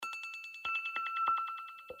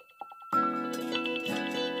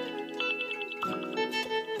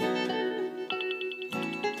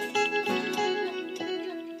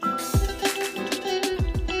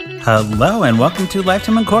Hello and welcome to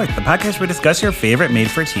Lifetime in Court, the podcast where we discuss your favorite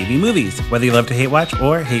made-for-TV movies. Whether you love to hate watch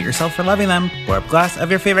or hate yourself for loving them, pour up a glass of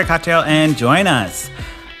your favorite cocktail and join us.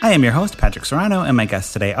 I am your host, Patrick Serrano, and my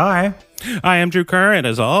guests today are... I am Drew Curran,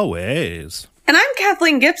 as always. And I'm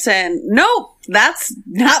Kathleen Gibson. Nope, that's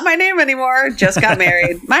not my name anymore. Just got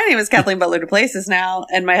married. My name is Kathleen Butler DuPlessis now,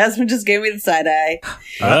 and my husband just gave me the side eye.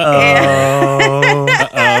 Uh-oh.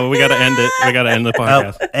 We got to end it. We got to end the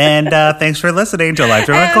podcast. And thanks for listening to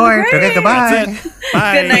Lifetime in Court. Okay, goodbye. That's it.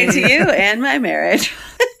 Bye. Good night to you and my marriage.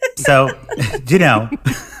 So,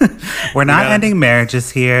 we're not ending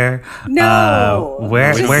marriages here. No.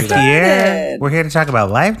 We're here. started. We're here to talk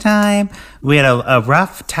about Lifetime. We had a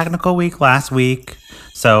rough technical week last week.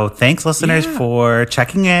 So thanks, listeners, for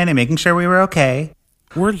checking in and making sure we were okay.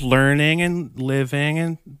 We're learning and living,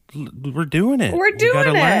 and we're doing it. We're doing we gotta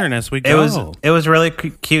it. learn as we go. It was really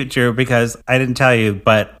cute, Drew, because I didn't tell you,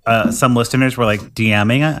 but some listeners were like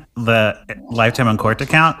DMing the Lifetime in Court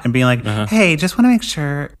account and being like, "Hey, just want to make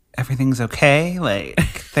sure everything's okay. Like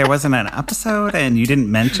there wasn't an episode, and you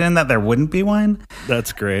didn't mention that there wouldn't be one."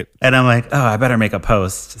 That's great. And I'm like, "Oh, I better make a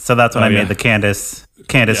post." So that's when I made the Candace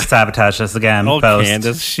sabotage us again. Oh, post.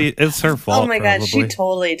 Candace, it's her fault. Oh my God, she probably.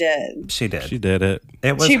 totally did. She did. She did it.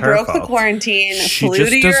 It was She her broke fault. the quarantine, She flew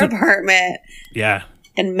just to your doesn't- apartment, Yeah.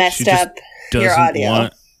 and messed She just up your audio.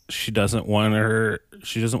 She doesn't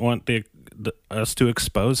want us to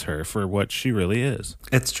expose her for what she really is.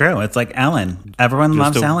 It's true. It's like Ellen. Everyone Just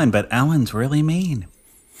loves a- Ellen, but Ellen's really mean.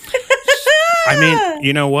 I mean,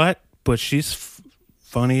 you know what? But she's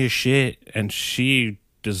funny as shit, and she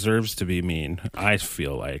deserves to be mean, I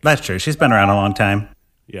feel like. That's true. She's been around a long time.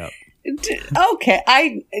 Yeah. Okay,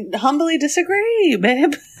 I humbly disagree,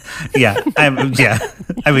 babe. Yeah. I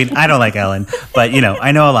mean, I don't like Ellen, but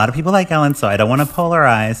I know a lot of people like Ellen, so I don't want to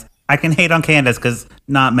polarize. I can hate on Candace because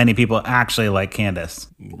not many people actually like Candace.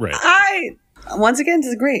 Right. I, once again,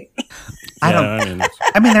 disagree. I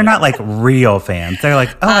mean, they're not like real fans. They're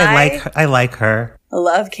like, oh, I like her. I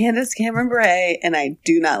love Candace Cameron Bure, and I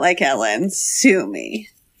do not like Ellen. Sue me.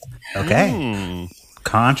 Okay.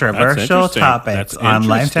 Controversial interesting. topics That's on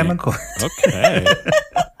Lifetime in interesting. Court.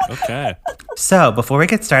 Okay. So before we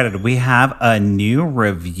get started, we have a new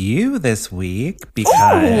review this week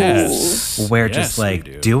because we're just we like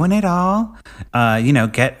do. doing it all.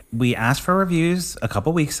 We asked for reviews a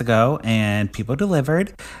couple weeks ago and people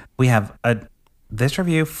delivered. We have this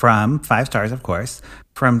review from 5 stars, of course,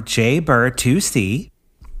 from J Burr 2C.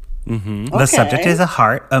 The subject is a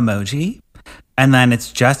heart emoji. And then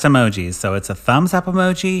it's just emojis. So it's a thumbs up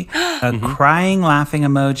emoji, a crying, laughing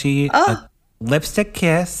emoji, a lipstick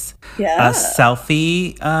kiss, a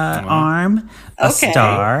selfie arm, a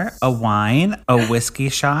star, a wine, a whiskey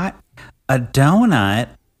shot, a donut,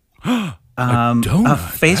 a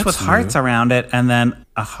face with hearts around it, and then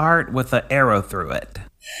a heart with an arrow through it.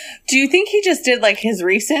 Do you think he just did like his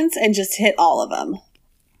recents and just hit all of them?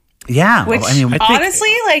 Yeah. Which, I mean, honestly,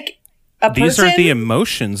 like a These person are the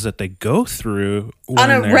emotions that they go through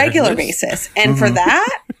on a when regular they're- basis. And for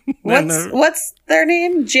that, what's their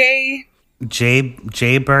name? J Burr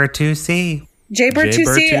 2C. J Bird J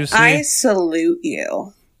Bird 2C. 2C. I salute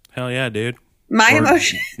you. Hell yeah, dude. My Or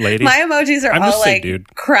lady. my emojis are I'm all just saying, like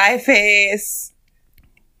dude. cry face,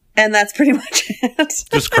 and that's pretty much it.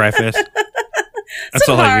 Just cry face. That's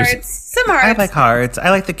Some all I hearts, use. some hearts. I like hearts. I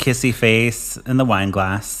like the kissy face and the wine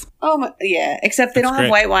glass. Oh my, yeah, except they don't have great.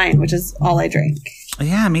 white wine, which is all I drink.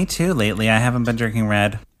 Yeah, me too. Lately, I haven't been drinking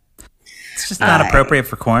red. It's just not appropriate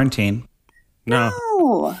for quarantine. No.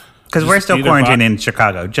 Oh, Because we're Just still either quarantined in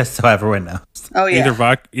Chicago, just so everyone knows. oh yeah.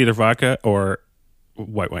 Either vodka or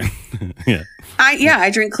white wine. Yeah. I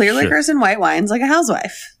drink clear liquors and white wines like a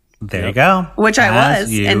housewife, There you go. which I As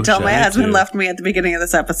was you until my should husband do. left me at the beginning of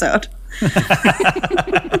this episode.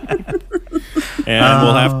 And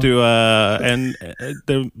we'll have to and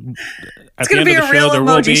the It's gonna be a real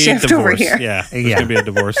emoji shift divorce. over here. Yeah. There's Yeah. gonna be a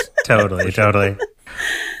divorce. Totally.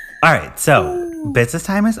 All right, so business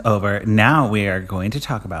time is over. Now we are going to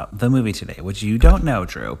talk about the movie today, which you don't know,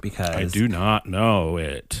 Drew, because I do not know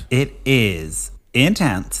it. it is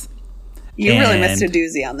intense. You really And- missed a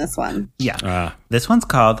doozy on this one. Yeah. This one's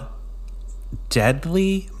called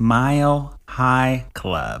Deadly Mile High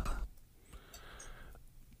Club.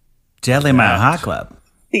 Deadly Mile High Club.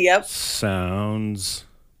 Yep. Sounds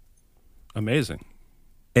amazing.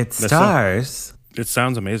 It stars... It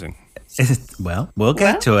sounds amazing. we'll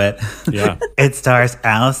get to it. Yeah. It stars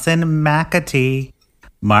Allison McAtee,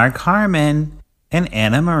 Mark Harmon, and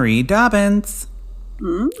Anna Marie Dobbins.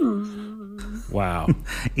 Wow.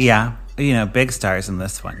 Yeah. big stars in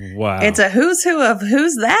this one. Wow. It's a who's who of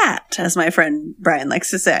who's that, as my friend Brian likes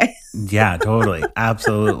to say. Yeah, totally.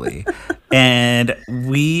 Absolutely. And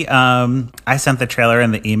I sent the trailer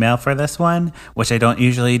in the email for this one, which I don't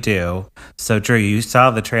usually do. So, Drew, you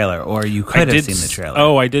saw the trailer, or you could have seen the trailer.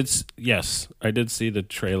 Oh, I did. Yes, I did see the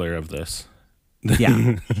trailer of this.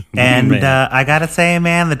 Yeah. And I got to say,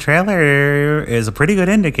 man, the trailer is a pretty good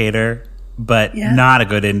indicator, but not a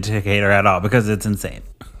good indicator at all because it's insane.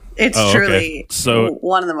 It's truly so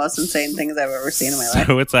one of the most insane things I've ever seen in my life.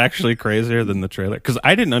 So it's actually crazier than the trailer because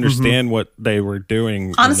I didn't understand what they were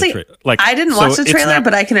doing. Honestly, I didn't watch the trailer,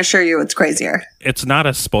 but I can assure you it's crazier. It's not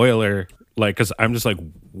a spoiler, because I'm just like,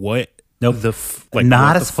 what? Nope.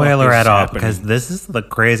 Not a spoiler at all because this is the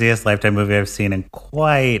craziest Lifetime movie I've seen in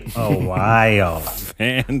quite a while.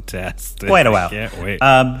 Fantastic. Quite a while. Can't wait.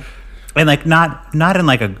 And not in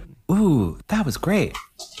like a, ooh, that was great.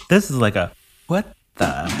 This is like a, what the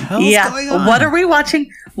hell is going on? What are we watching?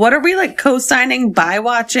 What are we co-signing by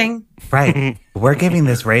watching? Right. We're giving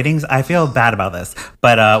this ratings. I feel bad about this,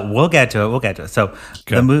 but we'll get to it. So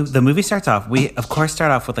the movie starts off. We, of course,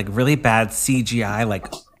 start off with really bad CGI,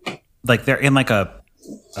 like they're in a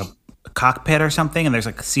cockpit or something, and there's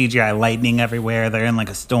CGI lightning everywhere. They're in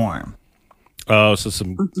a storm. Oh, so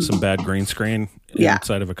some bad green screen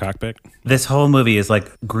inside of a cockpit. This whole movie is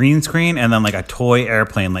green screen and then a toy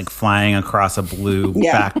airplane flying across a blue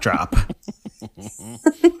backdrop.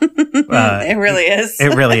 It really is.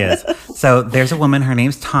 It really is. So there's a woman. Her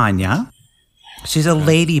name's Tanya. She's a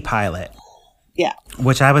lady pilot. Yeah.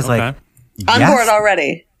 Which I was on board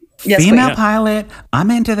already. Yes, female pilot.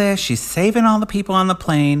 I'm into this. She's saving all the people on the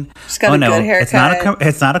plane. She's got a good haircut.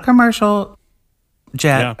 It's not a commercial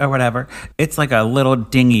jet or whatever. It's like a little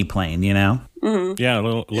dinghy plane, Mm-hmm. Yeah, a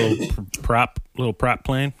little prop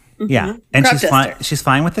plane. Mm-hmm. Yeah, and she's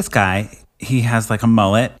flying with this guy. He has a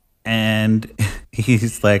mullet, and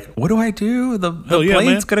he's like, "What do I do? The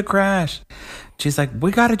plane's gonna crash." She's like,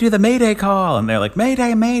 "We got to do the Mayday call," and they're like,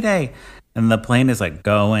 "Mayday, Mayday," and the plane is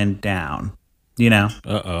going down.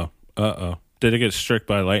 Uh-oh. Did it get struck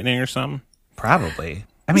by lightning or something? Probably.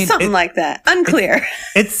 I mean, something like that. Unclear.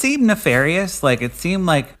 It seemed nefarious. It seemed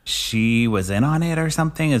like she was in on it or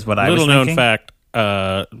something, is what I was thinking. Little known fact,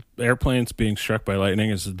 airplanes being struck by lightning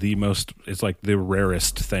is it's the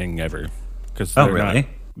rarest thing ever. Because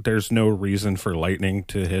there's no reason for lightning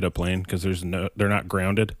to hit a plane because they're not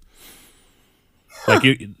grounded.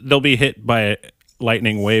 They'll be hit by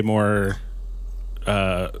lightning way more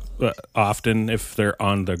often if they're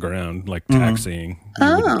on the ground, taxiing.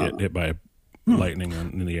 You wouldn't get hit by lightning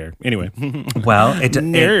in the air. Anyway, well,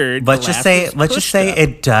 let's just say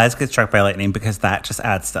it does get struck by lightning because that just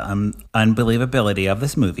adds to unbelievability of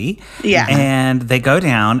this movie. Yeah, and they go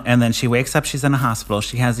down, and then she wakes up. She's in a hospital.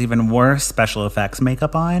 She has even worse special effects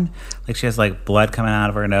makeup on. She has blood coming out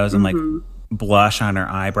of her nose and blush on her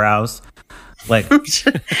eyebrows.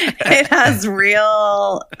 It has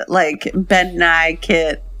real Ben Nye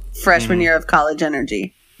Kit freshman year of college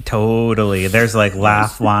energy. Totally. There's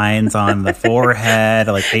laugh lines on the forehead,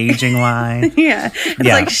 aging line. Yeah.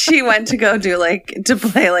 It's she went to go do to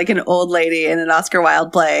play an old lady in an Oscar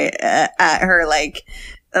Wilde play at her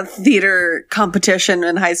a theater competition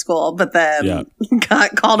in high school, but then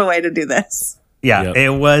got called away to do this. Yeah,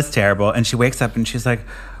 It was terrible. And she wakes up and she's like,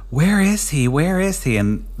 where is he? Where is he?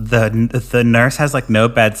 And the nurse has no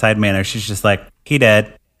bedside manner. She's just like, he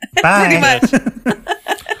dead. Bye. Pretty much.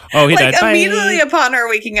 Oh, he died. Immediately upon her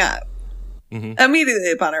waking up. Mm-hmm.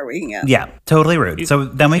 Immediately upon her waking up. Yeah, totally rude. So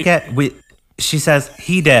then she says,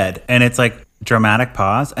 he dead. And it's dramatic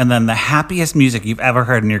pause. And then the happiest music you've ever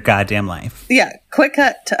heard in your goddamn life. Yeah, quick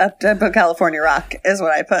cut to Up-Tempo California Rock is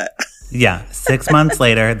what I put. Yeah, 6 months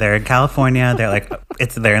later, they're in California. They're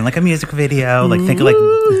they're in a music video. Think of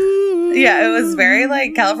yeah, it was very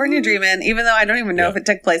California Dreamin', even though I don't even know if it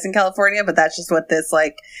took place in California, but that's just what this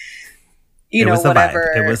whatever. It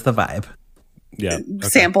was the vibe. Yeah.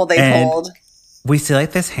 Sample they pulled. We see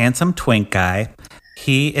this handsome twink guy.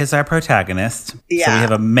 He is our protagonist. Yeah. So we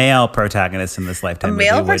have a male protagonist in this Lifetime movie.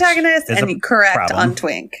 A male protagonist and correct on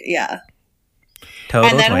twink. Yeah. Total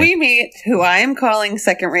and then twink. we meet who I am calling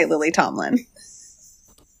second-rate Lily Tomlin.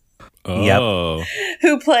 Oh. Yep.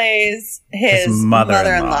 Who plays his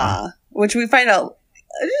mother-in-law, which we find out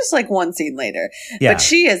just one scene later. Yeah. But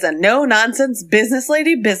she is a no-nonsense business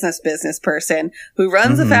lady, business person who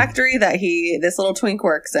runs a factory that this little twink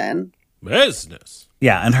works in. Business.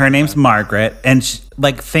 Yeah, and her name's Margaret. And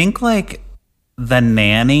think the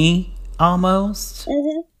nanny almost.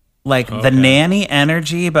 Mm-hmm. The nanny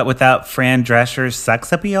energy, but without Fran Drescher's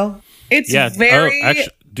sex appeal. It's very...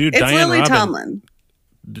 dude, it's Diane Lily Robin. Tomlin.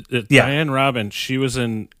 Diane Robin, she was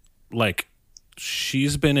in like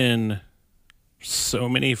she's been in so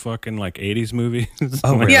many fucking like 80s movies.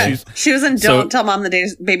 Oh, really? Yeah, she was in Don't Tell Mom the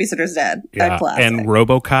Babysitter's Dead. Yeah, and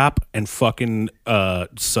RoboCop and fucking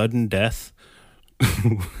Sudden Death.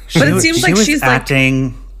 But it seems like she's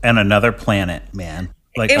acting on another planet, man.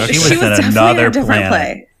 Like she was in another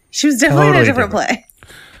planet. She was definitely in a different play.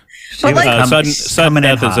 But like Sudden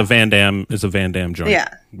Death is a Van Damme joint. Yeah.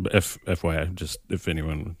 FYI, just if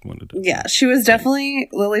anyone wanted to. Yeah, she was definitely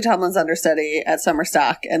Lily Tomlin's understudy at Summer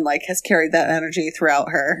Stock, and like has carried that energy throughout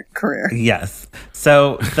her career. Yes.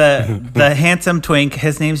 So the handsome twink,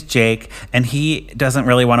 his name's Jake, and he doesn't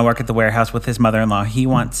really want to work at the warehouse with his mother-in-law. He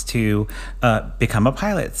wants to become a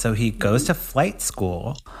pilot, so he goes to flight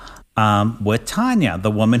school. With Tanya, the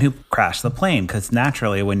woman who crashed the plane, because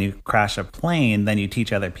naturally when you crash a plane, then you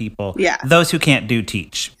teach other people. Yeah. Those who can't do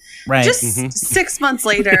teach, right? Just 6 months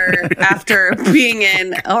later, after being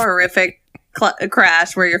in a horrific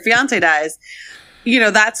crash where your fiance dies,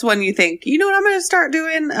 that's when you think, you know what I'm going to start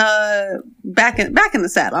doing back in the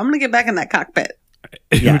saddle. I'm going to get back in that cockpit.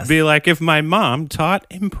 It would be like if my mom taught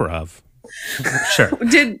improv. Sure.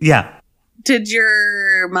 Did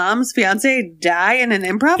your mom's fiance die in an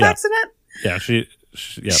improv accident? Yeah,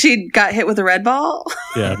 she got hit with a red ball.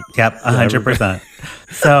 Yeah, yep, 100%.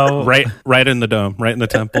 So right in the dome, right in the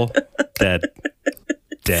temple, dead.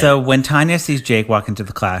 So when Tanya sees Jake walk into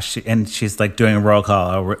the class, and she's like doing a roll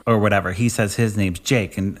call or whatever, he says his name's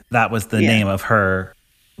Jake, and that was the name of her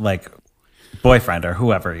like boyfriend or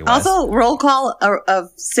whoever he was. Also, roll call of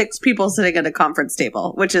 6 people sitting at a conference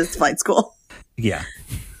table, which is flight school. Yeah.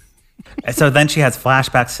 So then she has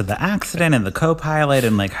flashbacks to the accident and the co-pilot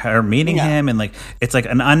and like her meeting him, and like it's like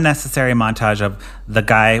an unnecessary montage of the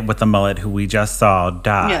guy with the mullet who we just saw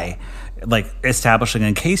die, like establishing,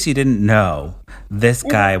 in case you didn't know, this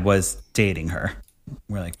guy was dating her.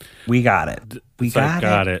 We're like, we got it.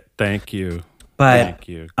 Got it. Thank you. But thank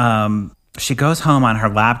you. She goes home on her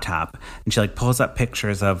laptop and she like pulls up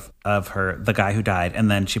pictures of the guy who died,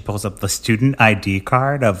 and then she pulls up the student ID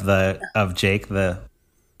card of Jake, the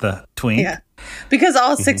twink. Yeah. Because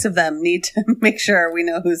all 6 of them need to make sure we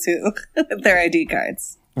know who's who with their ID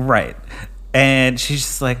cards. Right. And she's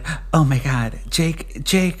just like, oh my God,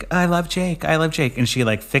 Jake, I love Jake. And she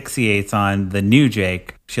like fixates on the new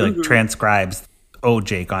Jake. She like transcribes old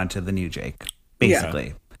Jake onto the new Jake, basically.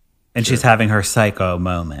 Yeah. And she's having her psycho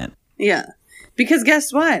moment. Yeah. Because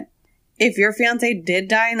guess what? If your fiance did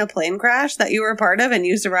die in a plane crash that you were a part of and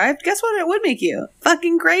you survived, guess what? It would make you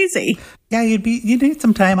fucking crazy. Yeah, you'd need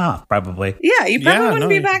some time off, probably. Yeah, you probably wouldn't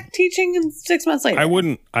be back teaching in 6 months later. I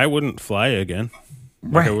wouldn't fly again.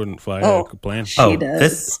 Right. I wouldn't fly a plane. She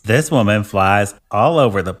does. This woman flies all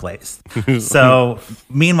over the place. So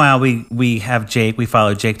meanwhile, we have Jake. We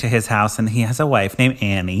follow Jake to his house, and he has a wife named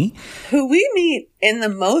Annie, who we meet in the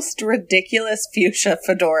most ridiculous fuchsia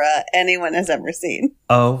fedora anyone has ever seen.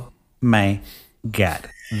 Oh my God.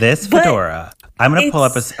 This fedora. I'm going to pull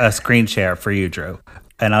up a screen share for you, Drew,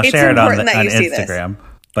 and I'll share it on Instagram.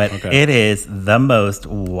 But it is the most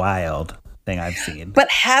wild thing I've seen. But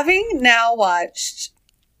having now watched...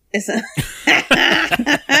 So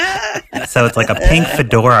it's like a pink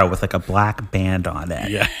fedora with like a black band on it.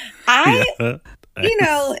 Yeah.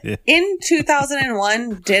 In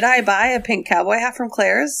 2001, did I buy a pink cowboy hat from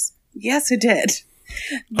Claire's? Yes, I did.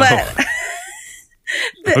 But...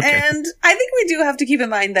 And I think we do have to keep in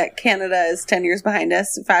mind that Canada is 10 years behind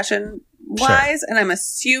us fashion-wise, and I'm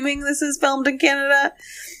assuming this is filmed in Canada.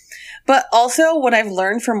 But also, what I've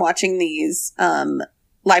learned from watching these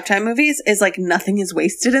Lifetime movies is, like, nothing is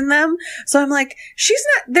wasted in them. So I'm like,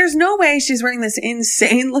 there's no way she's wearing this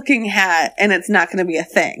insane-looking hat and it's not going to be a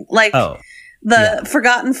thing. Like,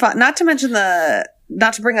 Forgotten... Not to mention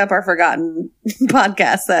not to bring up our Forgotten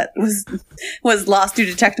podcast that was lost due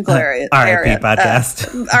to technical area. R.I.P.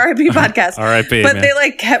 podcast. R.I.P. podcast. R.I.P. But man. they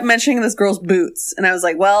like kept mentioning this girl's boots, and I was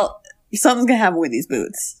like, well, something's gonna happen with these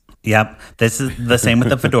boots. Yep, this is the same with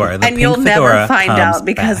the fedora. And you'll never find out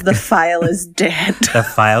because the file is dead. The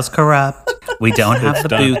file's corrupt. We don't have the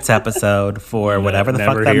boots episode for whatever the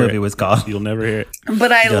fuck that movie was called. You'll never hear it.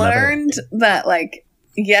 But I learned that, like,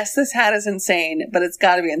 yes, this hat is insane, but it's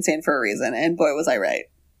got to be insane for a reason. And boy, was I right.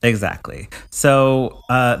 Exactly. So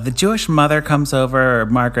the Jewish mother comes over,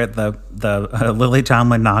 Margaret, the Lily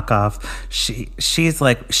Tomlin knockoff. She's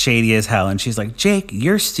like shady as hell, and she's like, Jake,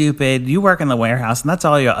 you're stupid. You work in the warehouse, and that's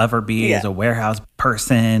all you'll ever be is a warehouse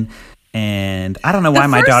person. And I don't know why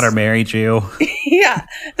my daughter married you. Yeah.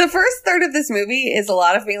 The first third of this movie is a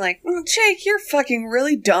lot of being like, Jake, you're fucking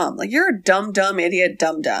really dumb. Like, you're a dumb idiot,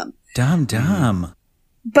 dumb. Dumb.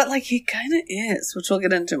 But like he kind of is, which we'll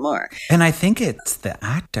get into more. And I think it's the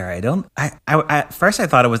actor. I at first I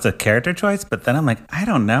thought it was a character choice, but then I'm like, I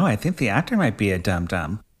don't know. I think the actor might be a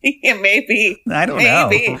dum-dum. Yeah, maybe. I don't know.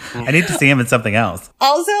 I need to see him in something else.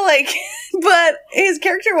 Also, like, but his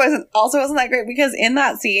character wasn't that great, because in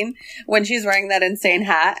that scene when she's wearing that insane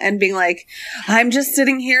hat and being like, I'm just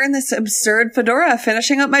sitting here in this absurd fedora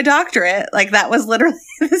finishing up my doctorate, like that was literally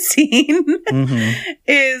the scene.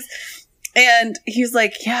 And he's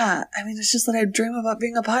like, yeah, I mean, it's just that I dream about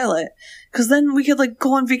being a pilot, because then we could like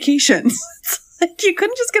go on vacations. Like, you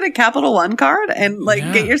couldn't just get a Capital One card and like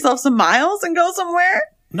get yourself some miles and go somewhere.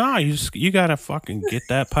 No, you gotta fucking get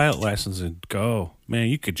that pilot license and go. Man,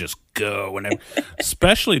 you could just go whenever,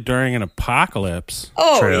 especially during an apocalypse.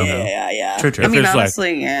 Oh, true. Yeah. True. I mean,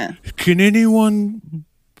 honestly, Can anyone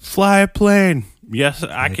fly a plane? Yes,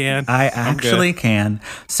 I can. I actually can.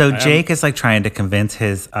 So Jake is like trying to convince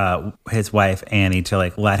his wife Annie to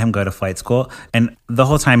like let him go to flight school, and the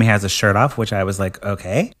whole time he has his shirt off, which I was like,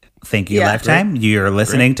 okay. Thank you, Lifetime. Great. You're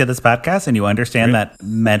listening to this podcast and you understand that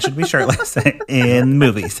men should be shirtless in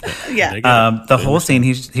movies. Yeah. The whole scene,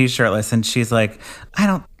 he's shirtless, and she's like, I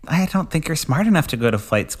don't think you're smart enough to go to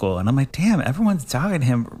flight school. And I'm like, damn, everyone's dogging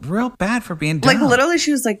him real bad for being dumb. Like, literally,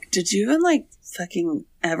 she was like, did you even like fucking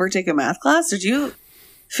ever take a math class? Did you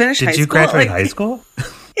finish high school? Did you graduate high school?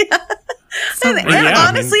 Yeah.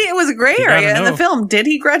 Honestly, it was a gray area in the film. Did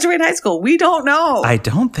he graduate high school? We don't know. I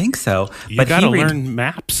don't think so. You got to learn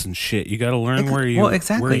maps and shit. You got to learn where you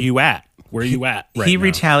at. Where you at? Right he now.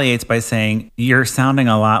 Retaliates by saying, "You're sounding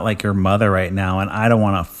a lot like your mother right now, and I don't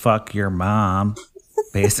want to fuck your mom."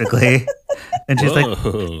 Basically, and she's like,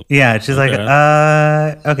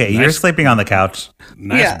 okay, you're sleeping on the couch.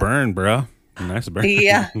 Nice burn, bro. Nice burn.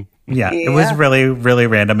 Yeah. It was really, really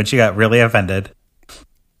random, and she got really offended.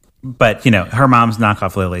 But, you know, her mom's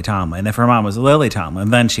knockoff Lily Tomlin. If her mom was Lily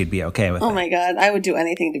Tomlin, then she'd be okay with it. Oh, my God. I would do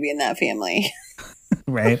anything to be in that family.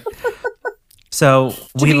 Right? So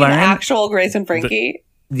we learned... actual Grace and Frankie?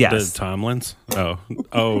 Yes. The Tomlins?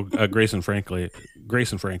 Grace and Frankie.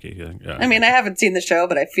 Grace and Frankie. Yeah. I mean, I haven't seen the show,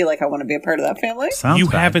 but I feel like I want to be a part of that family. You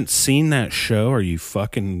haven't seen that show? Are you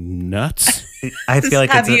fucking nuts? I feel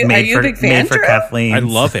like it's made for Kathleen. I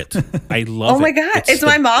love it. Oh, my God. It's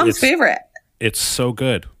my mom's favorite. It's so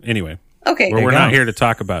good. Anyway. Okay. We're not here to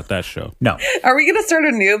talk about that show. No. Are we going to start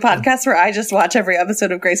a new podcast where I just watch every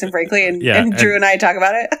episode of Grace and Frankie and Drew and I talk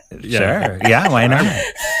about it? Yeah. Sure. Yeah, why not?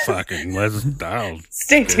 Fucking let's down.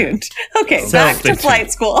 Stay tuned. Okay, back to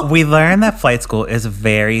flight school. We learned that flight school is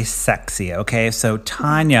very sexy, okay? So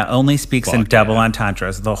Tanya only speaks in double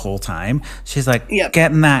entendres the whole time. She's like,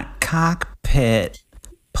 get in that cockpit.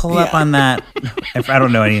 Pull up on that. If I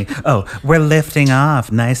don't know any. Oh, we're lifting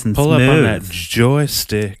off, nice and pull smooth. Pull up on that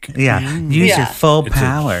joystick. Yeah, use your full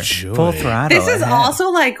power, full throttle. This is also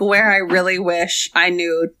like where I really wish I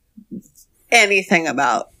knew anything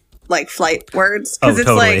about like flight words, because it's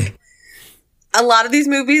like a lot of these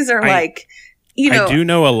movies are like, you know. I do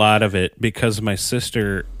know a lot of it because my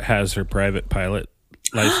sister has her private pilot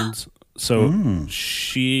license. So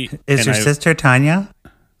she is your sister Tanya.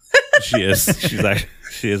 She is.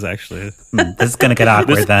 She is actually. This is going to get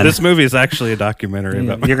awkward then. This movie is actually a documentary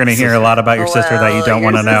about. You're going to hear a lot about your sister that you don't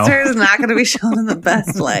want to know. Your sister is not going to be shown in the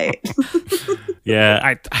best light.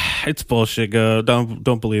 Yeah, it's bullshit. Go,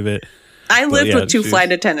 don't believe it. I lived with two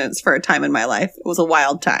flight attendants for a time in my life. It was a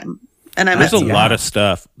wild time, and there's a lot of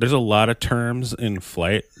stuff. There's a lot of terms in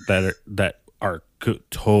flight that are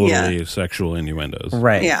totally sexual innuendos.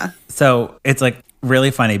 Right. Yeah. So it's like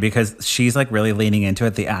really funny because she's like really leaning into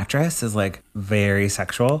it. The actress is like very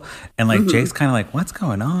sexual, and like Jake's kind of like, what's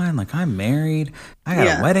going on? Like, I'm married. I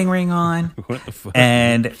got a wedding ring on. What the fuck?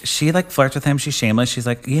 And she like flirts with him. She's shameless. She's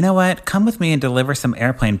like, you know what? Come with me and deliver some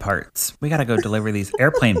airplane parts. We got to go deliver these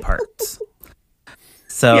airplane parts.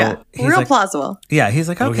 So he's real like, plausible. Yeah. He's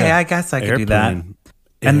like, okay, I guess I could do that.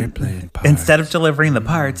 And instead of delivering the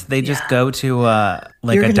parts, they just go to a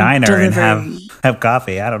diner and have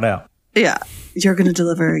coffee. I don't know. Yeah. You're going to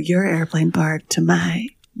deliver your airplane part to my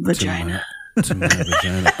vagina. To my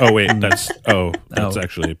vagina. Oh, wait. That's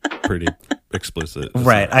actually pretty explicit.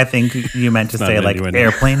 Right. I think you meant to say like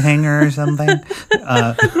airplane hanger or something.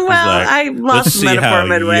 I lost metaphor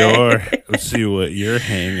midway. Let's see what your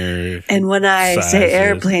hanger. And when I say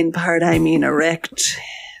airplane part, I mean erect.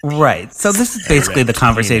 Right. So this is basically the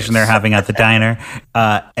conversation they're having at the diner.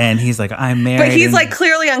 And he's like, I'm married. But he's like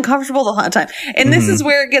clearly uncomfortable the whole time. And this is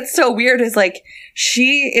where it gets so weird is like,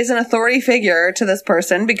 she is an authority figure to this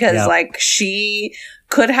person because like she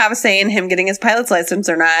could have a say in him getting his pilot's license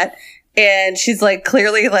or not. And she's like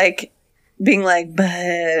clearly like being like,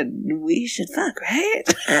 but we should fuck, right?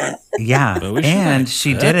 Yeah. And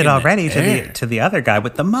she did it already to the other guy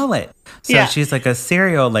with the mullet. So she's like a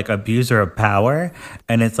serial like abuser of power.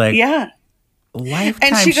 And it's like,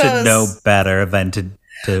 Lifetime should know better than to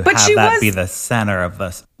have that be the center of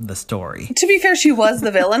the story. To be fair, she was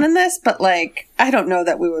the villain in this, but like, I don't know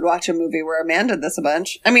that we would watch a movie where a man did this a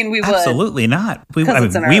bunch. I mean, we would. Absolutely not. We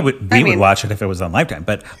would watch it if it was on Lifetime,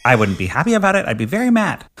 but I wouldn't be happy about it. I'd be very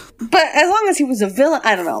mad. But as long as he was a villain,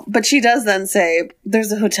 I don't know. But she does then say,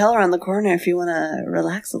 there's a hotel around the corner if you want to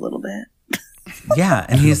relax a little bit. Yeah,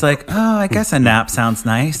 and he's like, oh, I guess a nap sounds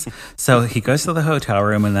nice. So he goes to the hotel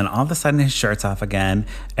room, and then all of a sudden his shirt's off again.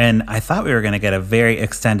 And I thought we were going to get a very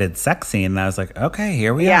extended sex scene, and I was like, okay,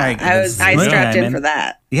 here we are. I strapped in for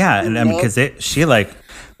that. Yeah, and because she like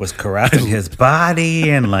was caressing his body,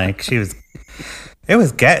 and like it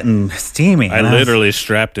was getting steamy. I literally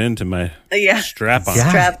strapped into my strap on.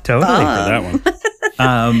 Yeah, totally for that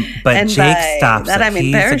one. But and Jake stops. That I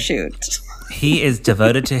mean parachute. He is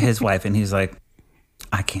devoted to his wife, and he's like,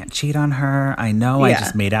 I can't cheat on her. I know I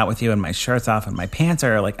just made out with you, and my shirt's off, and my pants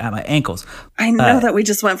are like at my ankles. I know that we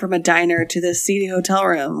just went from a diner to this seedy hotel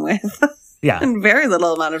room with in very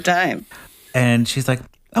little amount of time. And she's like,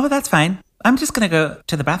 oh, that's fine. I'm just going to go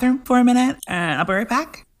to the bathroom for a minute, and I'll be right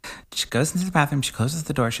back. She goes into the bathroom. She closes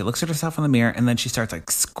the door. She looks at herself in the mirror, and then she starts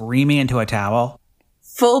like screaming into a towel.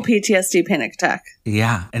 Full PTSD panic attack.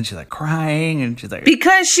 Yeah. And she's like crying, and she's like...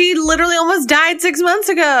 Because she literally almost died 6 months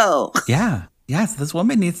ago. Yeah. Yes, this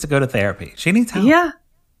woman needs to go to therapy. She needs help. Yeah.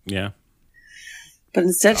 Yeah. But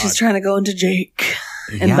instead she's trying to go into Jake.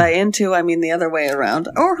 And by into, I mean the other way around.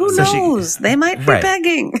 Or who knows? They might be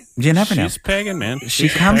begging. You never know. She's pegging, man. She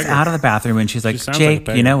comes out of the bathroom and she's like, Jake,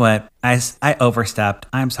 you know what? I overstepped.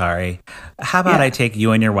 I'm sorry. How about I take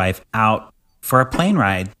you and your wife out for a plane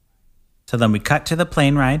ride? So then we cut to the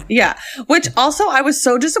plane ride. Yeah. Which also, I was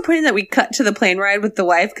so disappointed that we cut to the plane ride with the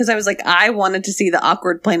wife because I was like, I wanted to see the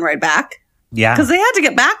awkward plane ride back. Yeah. Because they had to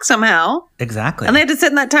get back somehow. Exactly. And they had to sit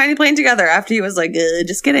in that tiny plane together after he was like,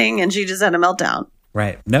 just kidding. And she just had a meltdown.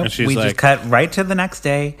 Right. Nope. We just cut right to the next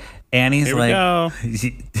day. Annie's here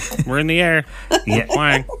like, we're in the air. Yeah.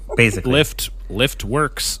 Flying. Basically. Lift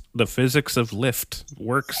works. The physics of lift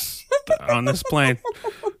works on this plane.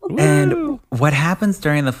 And what happens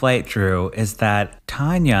during the flight, Drew, is that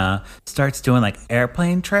Tanya starts doing like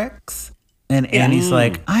airplane tricks. And Annie's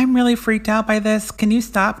like, I'm really freaked out by this. Can you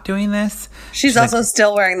stop doing this? She's also like,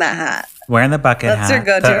 still wearing that hat. Wearing the bucket hat. That's her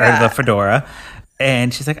go-to hat. Or the fedora.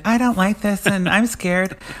 And she's like, I don't like this, and I'm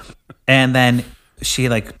scared. And then she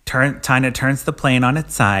like Tanya turns the plane on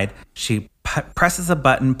its side. She presses a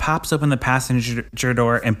button, pops open the passenger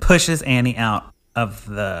door, and pushes Annie out of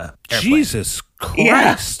the airplane. Jesus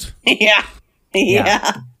Christ! Yeah.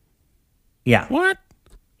 What?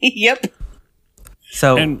 Yep.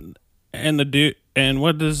 So and the dude, and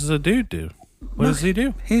what does the dude do? What does he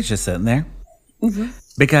do? He's just sitting there. Mm-hmm.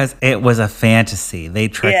 Because it was a fantasy. They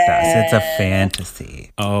tricked us. It's a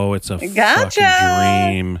fantasy. Oh, it's a fucking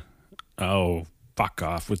dream. Oh, fuck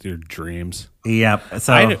off with your dreams. Yep.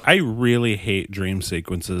 So I really hate dream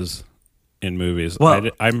sequences in movies. Well,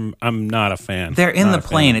 I'm not a fan. They're in the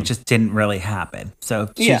plane. It just didn't really happen.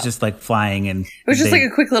 So she's just like flying, and it was just like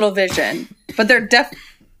a quick little vision. But they're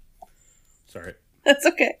Sorry. That's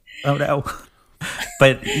okay. Oh no.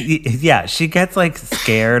 But yeah, she gets like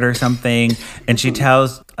scared or something, and she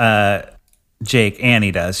tells Jake,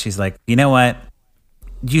 Annie does. She's like, you know what?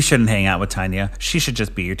 You shouldn't hang out with Tanya. She should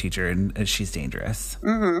just be your teacher, and she's dangerous.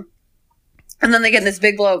 Mm-hmm. And then they get in this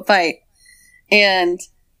big blow up fight, and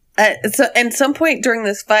so at some point during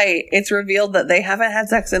this fight, it's revealed that they haven't had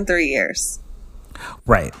sex in 3 years.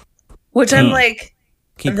 Right. Which I'm like,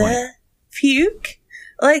 Key point. Puke?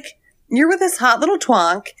 Like, you're with this hot little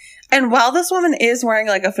twonk. And while this woman is wearing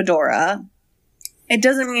like a fedora, it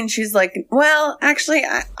doesn't mean she's like, well, actually,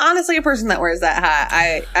 honestly, a person that wears that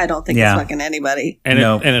hat, I don't think it's fucking anybody. And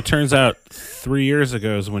it turns out 3 years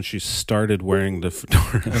ago is when she started wearing the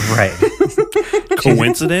fedora. Right.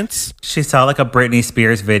 Coincidence? She saw like a Britney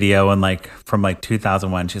Spears video from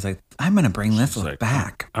 2001. She's like, I'm going to bring this look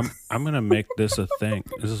back. I'm going to make this a thing.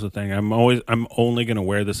 This is a thing. I'm only going to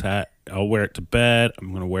wear this hat. I'll wear it to bed. I'm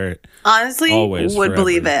going to wear it. Honestly, always, would forever.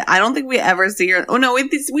 Believe it. I don't think we ever see her. Oh no, we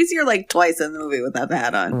see her like twice in the movie with that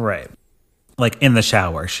hat on. Right. Like in the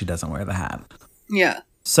shower, she doesn't wear the hat. Yeah.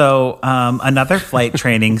 So another flight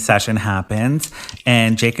training session happens,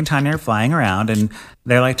 and Jake and Tanya are flying around, and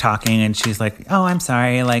they're like talking, and she's like, oh, I'm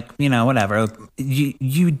sorry, like, whatever.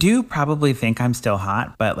 You do probably think I'm still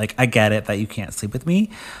hot, but like I get it that you can't sleep with me.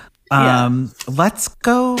 Let's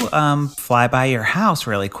go fly by your house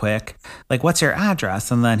really quick. Like, what's your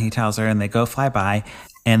address? And then he tells her, and they go fly by,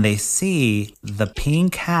 and they see the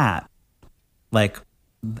pink hat, like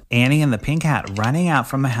Annie and the pink hat running out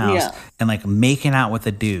from the house and like making out with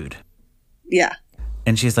a dude. Yeah.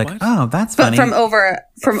 And she's like, "Oh, that's funny." But from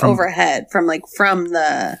overhead, from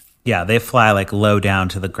the. Yeah, they fly like low down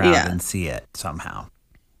to the ground and see it somehow.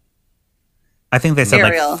 I think they said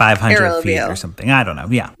like 500 feet or something. I don't know.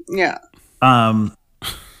 Yeah. Yeah.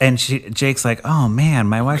 And Jake's like, "Oh man,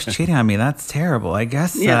 my wife's cheating on me. That's terrible. I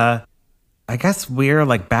guess we're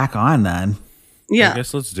like back on then." Yeah. I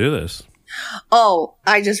guess let's do this. Oh,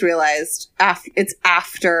 I just realized it's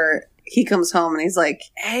after he comes home and he's like,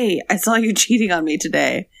 "Hey, I saw you cheating on me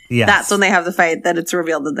today." Yes. That's when they have the fight, that it's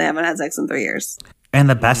revealed that they haven't had sex in 3 years. And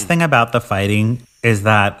the best thing about the fighting is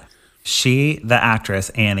that the actress,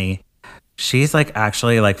 Annie, she's like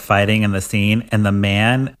actually like fighting in the scene. And the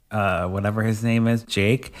man, whatever his name is,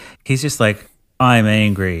 Jake, he's just like, "I'm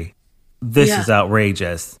angry. This is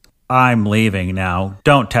outrageous. I'm leaving now.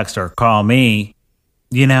 Don't text or call me."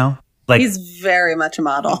 You know? Like, he's very much a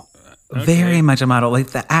model. Very much a model. Like,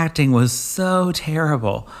 the acting was so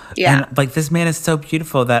terrible. Yeah. And like, this man is so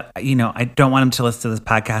beautiful that, you know, I don't want him to listen to this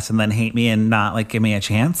podcast and then hate me and not like give me a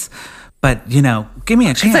chance. But, you know, give me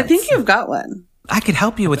a chance. I think you've got one. I could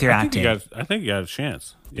help you with your acting. I think you got a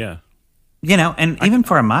chance. Yeah. You know, and even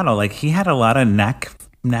for a model, like, he had a lot of neck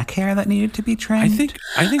hair that needed to be trimmed.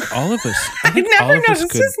 I think all of us. I think never all of us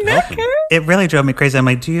noticed could his neck help him. hair. It really drove me crazy. I'm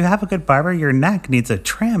like, "Do you have a good barber? Your neck needs a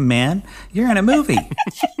trim, man. You're in a movie.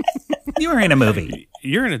 You were in a movie.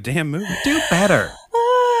 You're in a damn movie. Do better."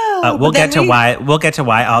 We'll get to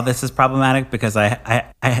why all this is problematic, because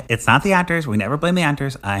I it's not the actors. We never blame the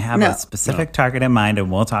actors. I have a specific target in mind,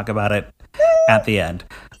 and we'll talk about it at the end.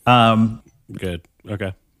 Good.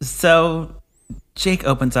 Okay. So Jake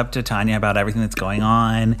opens up to Tanya about everything that's going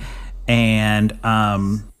on, and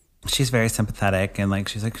she's very sympathetic, and like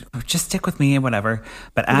she's like, "Just stick with me and whatever."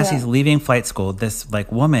 But as he's leaving flight school, this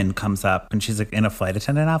like woman comes up, and she's like in a flight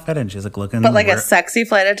attendant outfit, and she's like looking, but like a sexy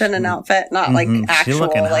flight attendant outfit, not like actual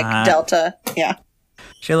like hot. Delta. Yeah,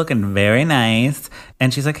 she's looking very nice,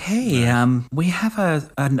 and she's like, "Hey, we have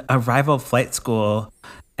a rival flight school,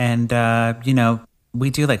 and you know, we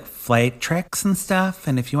do like flight tricks and stuff.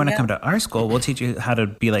 And if you want to come to our school, we'll teach you how to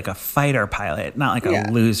be like a fighter pilot, not like a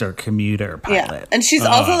loser commuter pilot." Yeah. And she's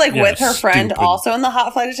also like with her friend, also in the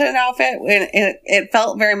hot flight attendant outfit. And it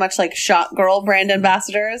felt very much like Shot Girl brand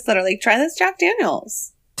ambassadors that are like, "Try this Jack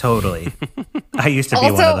Daniels." Totally. I used to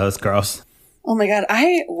be one of those girls. Oh my God.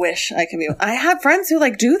 I wish I could be. I have friends who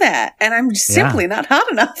like do that, and I'm simply not hot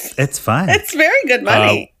enough. It's fun. It's very good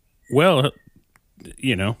money. Well,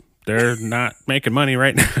 you know, they're not making money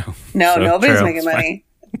right now. No, so nobody's making money.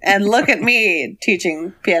 And look at me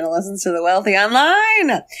teaching piano lessons to the wealthy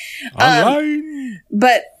online.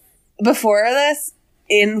 But before this,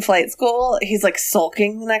 in flight school, he's like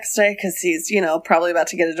sulking the next day because he's, you know, probably about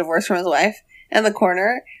to get a divorce from his wife in the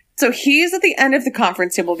corner. So he's at the end of the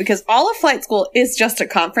conference table because all of flight school is just a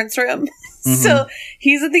conference room. Mm-hmm. So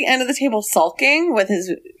he's at the end of the table sulking with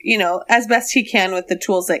his, you know, as best he can with the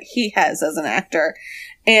tools that he has as an actor.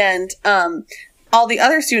 And all the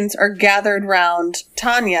other students are gathered around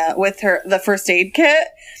Tanya with the first aid kit.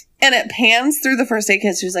 And it pans through the first aid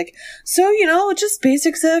kit. She's like, "So, you know, just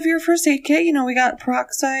basics of your first aid kit. You know, we got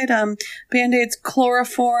peroxide, Band-Aids,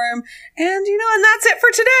 chloroform, and, you know, and that's it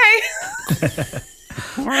for today."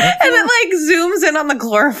 And it like zooms in on the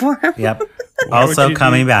chloroform. Yep. Also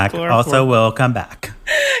coming back. Chloroform? Also will come back.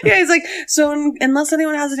 Yeah, he's like, "So unless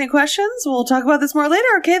anyone has any questions, we'll talk about this more later.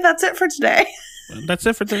 Okay, that's it for today." That's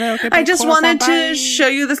it for today. Okay, I just wanted to show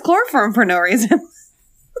you this chloroform for no reason.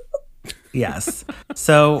 Yes.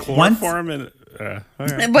 So chloroform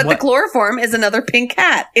but the chloroform is another pink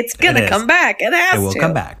hat. It's gonna come back. It will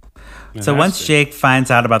come back. So once Jake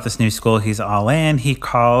finds out about this new school, he's all in. He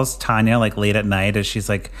calls Tanya like late at night as she's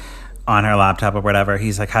like on her laptop or whatever.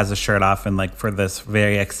 He's like has his shirt off, and like for this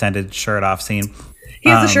very extended shirt off scene. He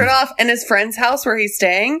has the shirt off in his friend's house where he's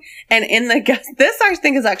staying. And in this I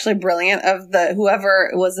think is actually brilliant of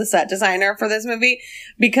whoever was the set designer for this movie,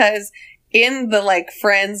 because in the like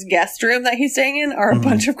friend's guest room that he's staying in are a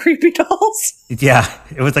bunch of creepy dolls. Yeah,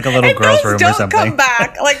 it was like a little girl's room or something. Don't come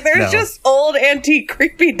back. Like there's just old antique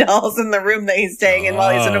creepy dolls in the room that he's staying in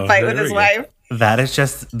while he's in a fight with his wife. That is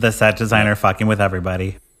just the set designer fucking with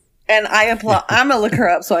everybody. And I applaud. I'm gonna look her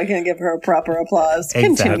up so I can give her a proper applause.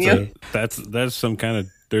 Exactly. Continue. That's some kind of.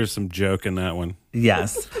 There's some joke in that one.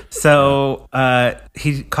 Yes. So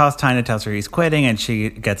he calls Tanya, tells her he's quitting, and she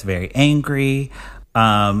gets very angry.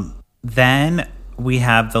 Then we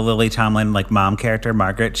have the Lily Tomlin like mom character,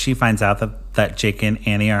 Margaret. She finds out that Jake and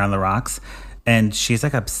Annie are on the rocks. And she's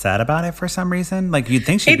like upset about it for some reason. Like you'd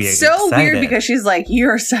think she'd be excited. It's so weird because she's like,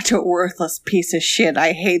 "You're such a worthless piece of shit.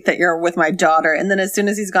 I hate that you're with my daughter." And then as soon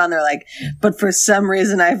as he's gone, they're like, "But for some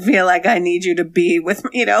reason, I feel like I need you to be with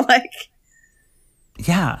me." You know, like,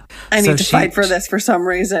 yeah, I need to fight for this for some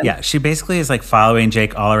reason. Yeah, she basically is like following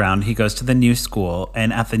Jake all around. He goes to the new school,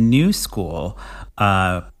 and at the new school,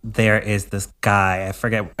 there is this guy. I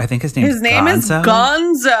forget. I think his name is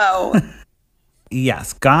Gonzo.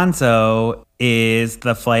 Yes, Gonzo is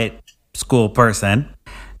the flight school person,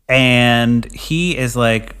 and he is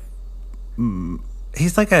like,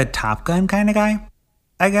 he's like a Top Gun kind of guy,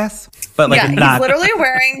 I guess. But like, he's literally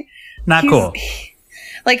wearing not cool.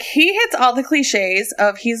 Like he hits all the cliches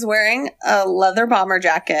of he's wearing a leather bomber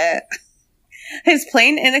jacket. His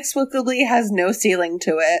plane inexplicably has no ceiling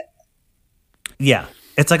to it. Yeah.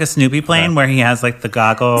 It's like a Snoopy plane where he has like the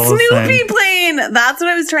goggles. Snoopy plane! That's what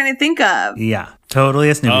I was trying to think of. Yeah, totally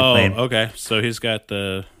a Snoopy plane. Oh, okay. So he's got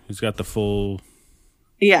the full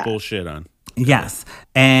shit on. Yes.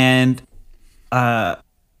 And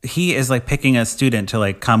he is like picking a student to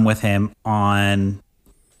like come with him on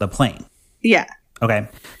the plane. Yeah. Okay.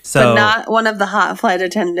 So but not one of the hot flight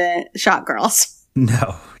attendant shot girls.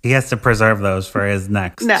 No. He has to preserve those for his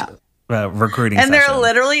next recruiting and session. They're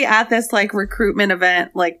literally at this like recruitment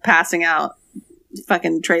event, like passing out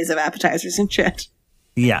fucking trays of appetizers and shit.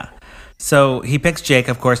 Yeah. So he picks Jake,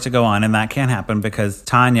 of course, to go on, and that can't happen because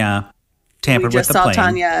Tanya tampered with the plane. We just saw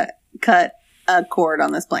Tanya cut a cord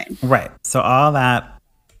on this plane. Right. So all that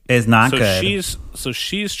is not good.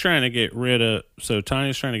 She's trying to get rid of. So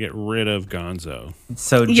Tanya's trying to get rid of Gonzo.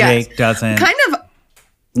 So Jake doesn't kind of.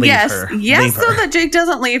 Leave her. So that Jake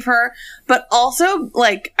doesn't leave her, but also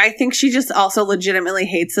like I think she just also legitimately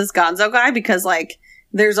hates this Gonzo guy because like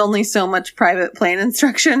there's only so much private plane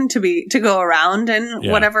instruction to go around in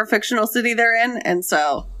whatever fictional city they're in, and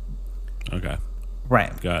so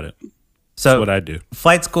right, got it. So that's what I do.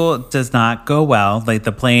 Flight school does not go well. Like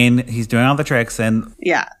the plane, he's doing all the tricks, and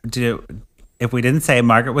if we didn't say,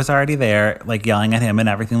 Margaret was already there, like yelling at him and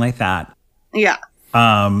everything like that. Yeah.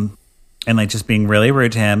 And like just being really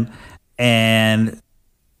rude to him, and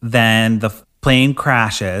then the plane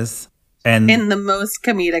crashes, and in the most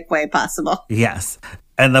comedic way possible. Yes,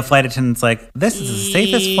 and the flight attendant's like, "This is the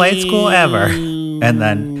safest flight school ever," and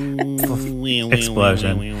then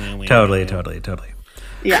explosion. Totally.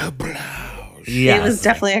 Yeah, it was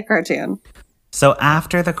definitely a cartoon. So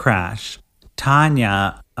after the crash,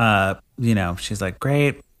 Tanya, she's like,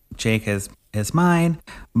 "Great, Jake is mine."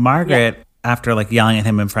 Margaret. Yeah. After like yelling at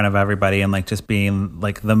him in front of everybody and like just being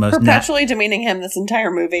like the most perpetually demeaning him this entire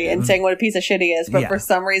movie and saying what a piece of shit he is, but for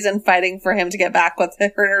some reason fighting for him to get back with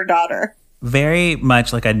her daughter. Very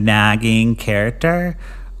much like a nagging character,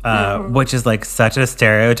 which is like such a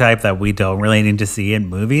stereotype that we don't really need to see in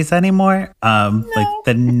movies anymore. Like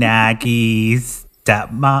the naggy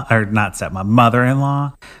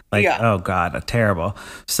mother-in-law. Like, oh God, terrible.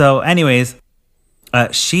 So anyways,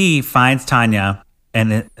 she finds Tanya.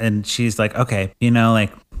 And she's like, okay,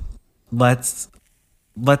 like, let's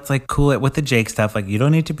like cool it with the Jake stuff. Like, you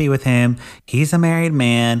don't need to be with him. He's a married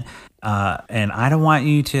man. And I don't want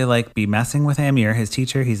you to like be messing with him. You're his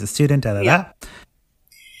teacher. He's a student.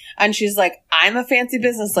 And she's like, I'm a fancy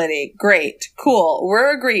business lady. Great. Cool.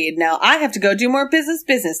 We're agreed. Now I have to go do more business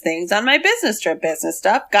things on my business trip, business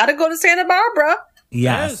stuff. Gotta go to Santa Barbara.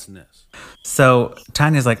 Yes. So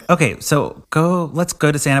Tanya's like, okay, so let's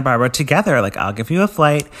go to Santa Barbara together. Like, I'll give you a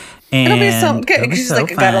flight. And it'll be so good. She's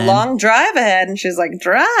like, I got a long drive ahead. And she's like,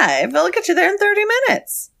 drive. I'll get you there in 30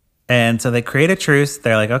 minutes. And so they create a truce.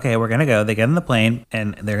 They're like, okay, we're going to go. They get in the plane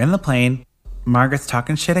and they're in the plane. Margaret's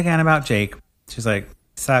talking shit again about Jake. She's like,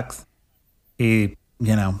 sucks. He,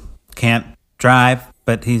 can't drive,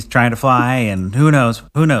 but he's trying to fly. And who knows?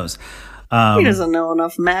 He doesn't know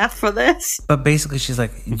enough math for this. But basically, she's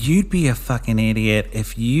like, you'd be a fucking idiot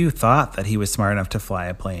if you thought that he was smart enough to fly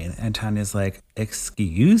a plane. And Tanya's like,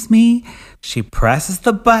 excuse me? She presses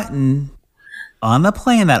the button on the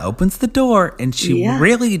plane that opens the door, and she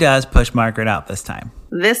really does push Margaret out this time.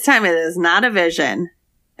 This time it is not a vision.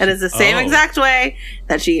 It is the same exact way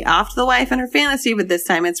that she offed the wife in her fantasy, but this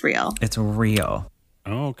time it's real. It's real.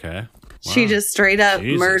 Oh, okay. Wow. She just straight up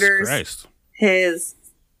murders his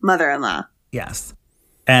mother-in-law. Yes.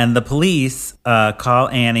 And the police call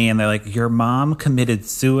Annie and they're like, your mom committed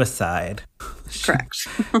suicide. Correct.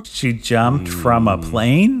 She jumped from a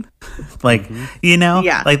plane? Like,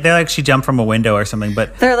 like they're like she jumped from a window or something,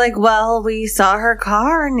 but they're like, well, we saw her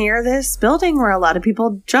car near this building where a lot of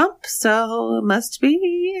people jump, so it must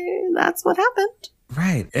be that's what happened.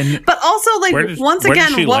 Right. But also, like, once again, where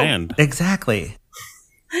did she land? Exactly.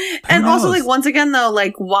 And also, like, once again, though,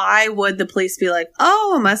 like, why would the police be like,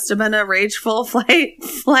 oh, it must have been a rageful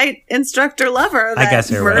flight instructor lover that I guess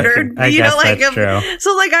you're murdered, right. I guess that's true.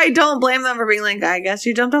 So, like, I don't blame them for being like, I guess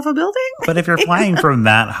you jumped off a building. But if you're flying from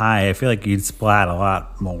that high, I feel like you'd splat a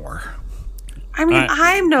lot more. I mean,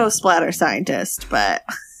 I'm no splatter scientist, but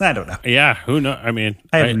I don't know. Yeah, who knows? I mean,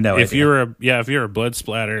 I have no idea. If you're a blood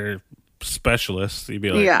splatter specialist, you'd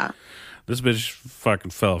be like, yeah, this bitch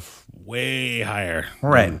fucking fell way higher.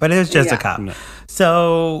 Right, but it was just a cop. No.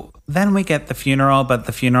 So then we get the funeral, but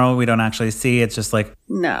the funeral we don't actually see. It's just like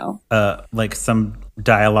like some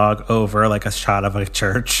dialogue over like a shot of a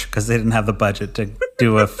church because they didn't have the budget to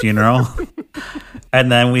do a funeral. And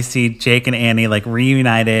then we see Jake and Annie like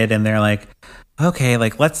reunited, and they're like, okay,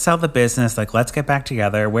 like, let's sell the business. Like, let's get back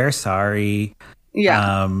together. We're sorry.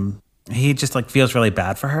 Yeah. He just, like, feels really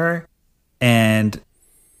bad for her. And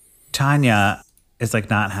Tanya is, like,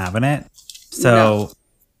 not having it. So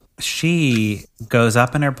she goes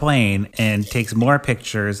up in her plane and takes more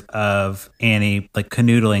pictures of Annie, like,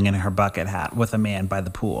 canoodling in her bucket hat with a man by the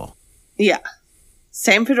pool. Yeah.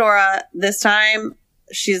 Same fedora. This time,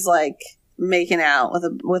 she's, like, making out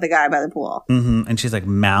with a guy by the pool. Mm-hmm. And she's like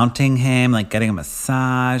mounting him, like getting a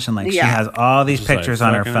massage, and like she has all these pictures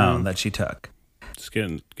on her phone that she took. Just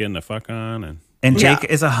getting the fuck on. And Jake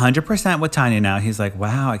is 100% with Tanya now. He's like,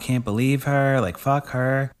 wow, I can't believe her. Like, fuck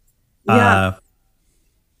her. Yeah.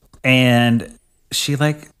 And she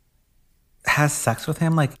like has sex with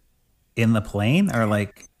him like in the plane or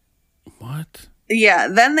like what? Yeah,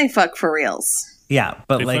 then they fuck for reals. Yeah,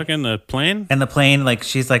 but they like fuck in the plane? In the plane, like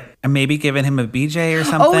she's like maybe giving him a BJ or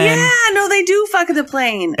something. Oh yeah, no, they do fuck in the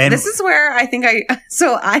plane. And this is where I think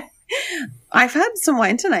I've had some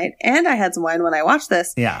wine tonight, and I had some wine when I watched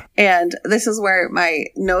this. Yeah, and this is where my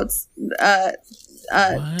notes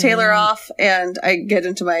tailor off, and I get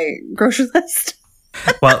into my grocery list.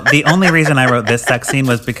 Well, the only reason I wrote this sex scene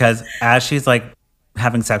was because as she's like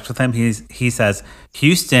having sex with him, he says,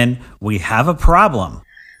 "Houston, we have a problem."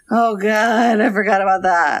 Oh, God, I forgot about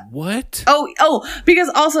that. What? Oh, because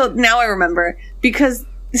also, now I remember, because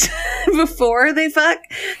before they fuck,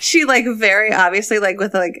 she, like, very obviously, like,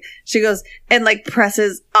 with, like, she goes and, like,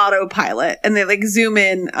 presses autopilot, and they, like, zoom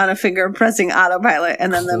in on a finger pressing autopilot,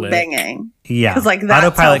 and then them banging. Yeah. Because, like, that's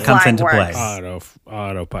autopilot how comes into works. play.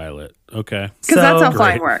 Autopilot. Okay. Because that's how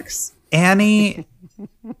flying works. Annie...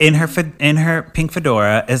 in her pink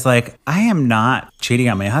fedora is like, I am not cheating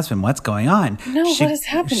on my husband. What's going on? No, what is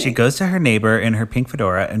happening? She goes to her neighbor in her pink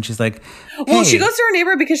fedora and she's like, hey. Well, she goes to her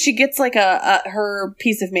neighbor because she gets like her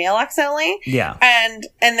piece of mail accidentally. Yeah. And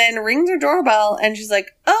then rings her doorbell and she's like,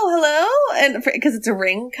 oh, hello. And because it's a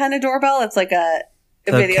ring kind of doorbell. It's like a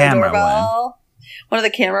video doorbell. One of the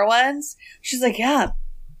camera ones. She's like, yeah,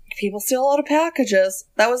 people steal a lot of packages.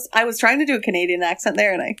 I was trying to do a Canadian accent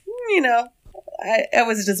there and it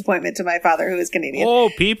was a disappointment to my father, who is Canadian. Oh,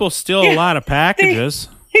 people steal a lot of packages.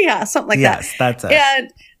 Yeah, something like that. Yes, that's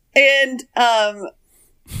it.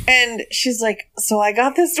 And she's like, so I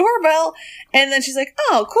got this doorbell. And then she's like,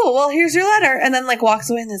 oh, cool. Well, here's your letter. And then like walks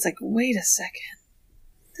away and is like, wait a second.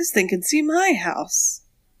 This thing can see my house.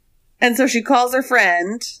 And so she calls her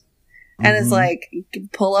friend and is like,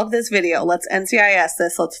 pull up this video. Let's NCIS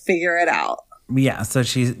this. Let's figure it out. Yeah, so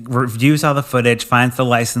she reviews all the footage, finds the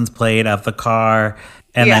license plate of the car,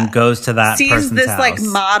 and then goes to that person's this house. Like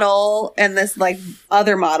model and this like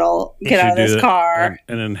other model get out of this car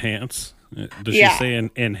and enhance. Does she say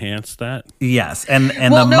enhance that? Yes, and the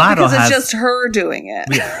model because it's just her doing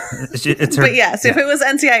it. Yeah, it's her. But yes, if it was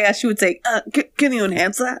NCIS, she would say, "Can you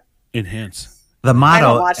enhance that?" Enhance. The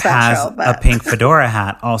model has a pink fedora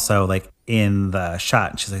hat, also like in the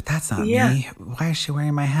shot. And she's like, "That's not me. Why is she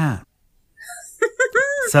wearing my hat?"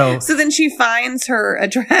 So then she finds her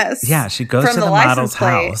address. Yeah, she goes to the model's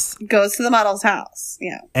house. Goes to the model's house.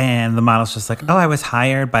 Yeah. And the model's just like, oh, I was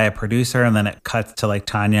hired by a producer. And then it cuts to like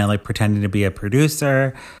Tanya like pretending to be a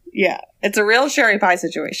producer. Yeah. It's a real Sherry Pie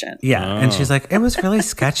situation. Yeah. Oh. And she's like, it was really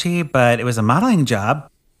sketchy, but it was a modeling job.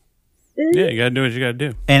 Yeah, you gotta do what you gotta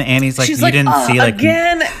do. And Annie's like, you didn't see like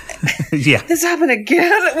again. Yeah, this happened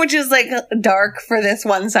again, which is like dark for this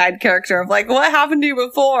one side character of like, what happened to you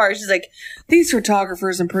before? She's like, these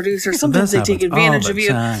photographers and producers sometimes they take advantage of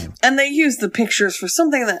you, and they use the pictures for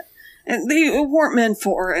something that they weren't meant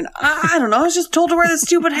for. And I don't know, I was just told to wear this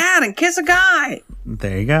stupid hat and kiss a guy.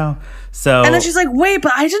 There you go. So, and then she's like, wait,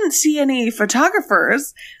 but I didn't see any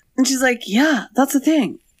photographers. And she's like, yeah, that's the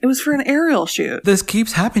thing. It was for an aerial shoot. This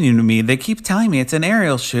keeps happening to me. They keep telling me it's an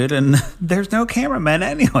aerial shoot and there's no cameraman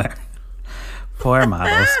anywhere. Poor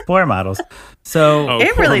models. Poor models. So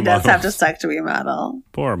it really does have to suck to be a model.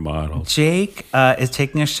 Poor model. Jake is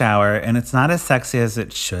taking a shower, and it's not as sexy as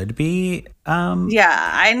it should be.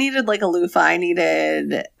 Yeah, I needed like a loofah. I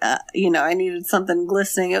needed, I needed something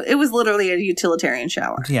glistening. It was literally a utilitarian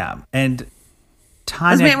shower. Yeah, and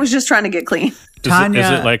Tanya, this man was just trying to get clean. Tanya,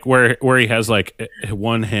 is it like where he has like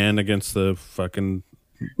one hand against the fucking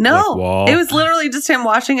wall? It was literally just him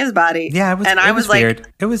washing his body. Yeah, it was weird.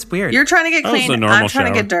 Like, it was weird. You're trying to get clean. I'm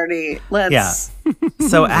trying to get dirty. Let's. Yeah.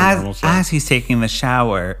 So as he's taking the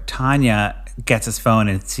shower, Tanya gets his phone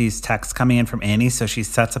and sees texts coming in from Annie. So she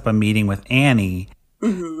sets up a meeting with Annie,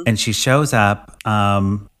 and she shows up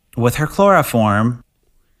with her chloroform.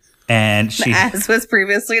 And she, as was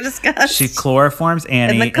previously discussed, she chloroforms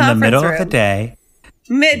Annie in the middle of the day.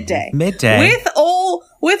 Midday.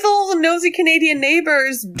 With all nosy Canadian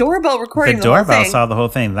neighbors, doorbell recording the doorbell whole thing. saw the whole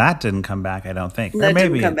thing. That didn't come back, I don't think. That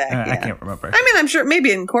didn't come back, I can't remember. I mean, I'm sure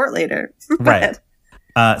maybe in court later. Right.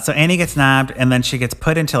 So Annie gets nabbed, and then she gets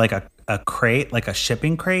put into like a crate, like a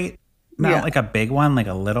shipping crate. Not like a big one, like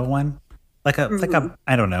a little one. Like a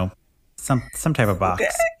I don't know. Some type of box.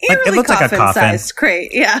 It looks like a coffin-sized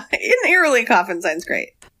crate. Yeah, an eerily coffin-sized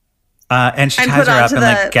crate. And she ties her up and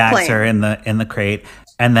like gags her in the crate.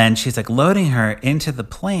 And then she's like loading her into the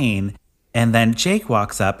plane. And then Jake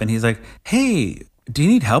walks up and he's like, "Hey, do you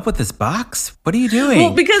need help with this box? What are you doing?"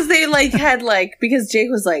 Well, because they because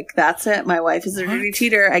Jake was like, "That's it. My wife is a dirty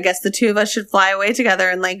cheater. I guess the two of us should fly away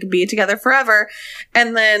together and like be together forever."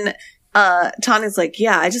 And then Tanya's like,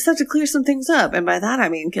 "Yeah, I just have to clear some things up." And by that, I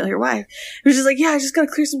mean, kill your wife. Which is like, "Yeah, I just got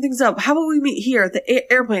to clear some things up. How about we meet here at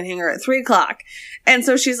the airplane hangar at 3:00? And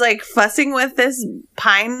so she's like fussing with this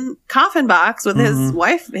pine coffin box with his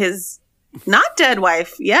wife, his not dead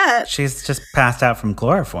wife yet. She's just passed out from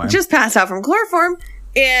chloroform. And, she's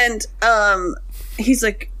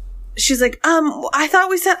like, I thought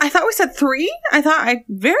we said 3. I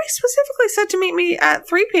very specifically said to meet me at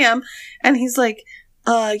 3 p.m. And he's like,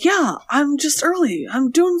 yeah, I'm just early.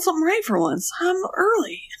 I'm doing something right for once. I'm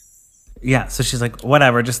early. Yeah, so she's like,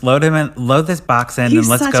 whatever, just load this box in and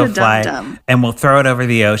let's go fly. And we'll throw it over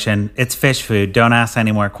the ocean. It's fish food. Don't ask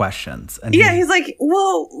any more questions. And he's like,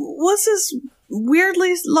 well, what's this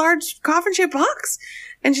weirdly large coffin-shaped box?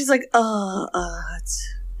 And she's like, it's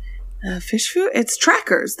fish food. It's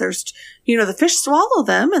trackers. There's, the fish swallow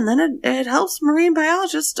them, and then it helps marine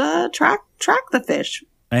biologists track the fish.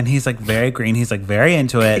 And he's like very green. He's like very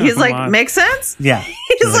into it. He's like, makes sense? Yeah.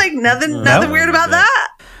 He's like, nothing weird about that.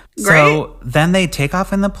 Great. So then they take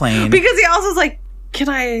off in the plane. Because he also is like, can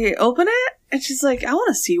I open it? And she's like, I want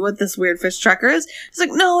to see what this weird fish tracker is. He's like,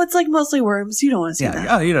 no, it's like mostly worms. You don't want to see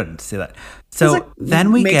that. Oh, you don't see that. So like,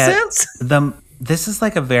 then we get sense? This is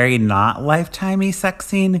like a very not Lifetimey sex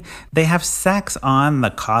scene. They have sex on the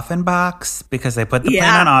coffin box because they put the plane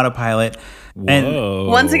on autopilot. Whoa. And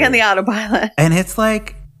once again, the autopilot. And it's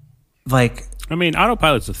like I mean,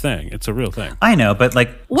 autopilot's a thing. It's a real thing. I know, but like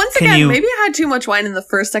once again, maybe I had too much wine in the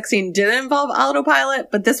first sex scene. Didn't involve autopilot,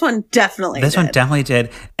 but this one definitely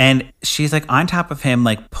did. And she's like on top of him,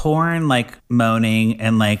 like porn, like moaning,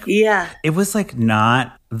 and like it was like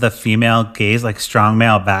not the female gaze, like strong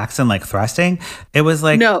male backs and like thrusting. It was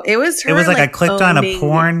like it was her. It was like I clicked on a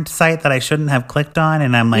porn site that I shouldn't have clicked on,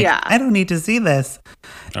 and I'm like, I don't need to see this.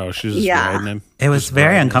 Oh, she's just riding him. It was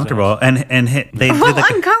very uncomfortable, and they did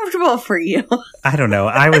uncomfortable for you. I don't know.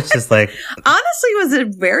 I was just like, honestly, it was a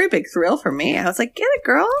very big thrill for me. I was like, get it,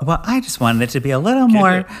 girl. Well, I just wanted it to be a little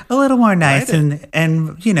more nice and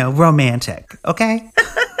romantic. Okay,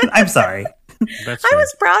 I'm sorry. I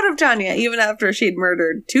was proud of Tanya, even after she'd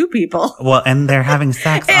murdered 2 people. Well, and they're having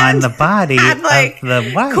sex on the body of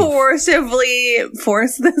the wife. Coercively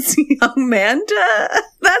force this young man to...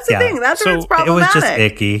 That's the thing. That's where it's problematic. It was just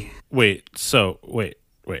icky. Wait. So,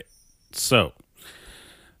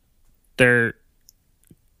 they're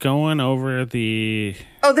going over the...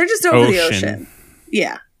 Oh, they're just over the ocean.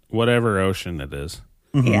 Yeah. Whatever ocean it is.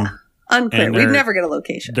 Mm-hmm. Yeah. Unclear. We'd never get a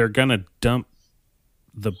location. They're going to dump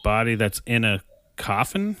the body that's in a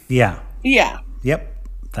coffin? Yeah. Yeah. Yep.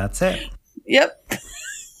 That's it. Yep.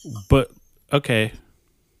 But, okay.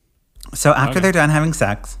 So after they're done having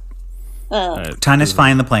sex, Tanya's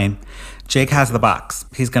flying the plane. Jake has the box.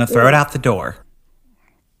 He's going to throw it out the door.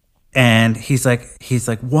 And he's like,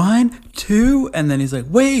 1, 2, and then he's like,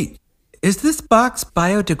 wait, is this box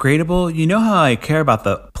biodegradable? You know how I care about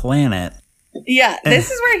the planet. Yeah,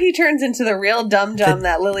 this is where he turns into the real dum-dum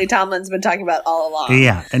that Lily Tomlin's been talking about all along.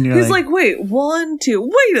 Yeah. And he's like, wait, 1, 2,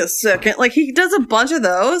 wait a second. Like, he does a bunch of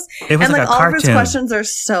those. It was and like a all cartoon. of his questions are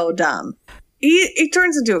so dumb. He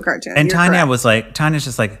turns into a cartoon. And Tanya's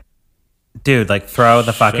just like, dude, like throw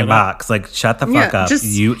the fucking box. Like shut the fuck up,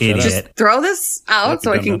 you idiot. Just throw this out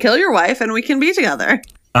so I can kill your wife and we can be together.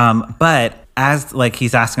 But as like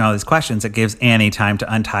he's asking all these questions, it gives Annie time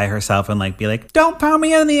to untie herself and like be like, "Don't throw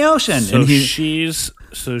me in the ocean." So and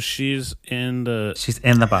she's in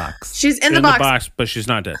the box. She's in the box, but she's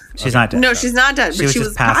not dead. She's not dead. No, she's not dead. But she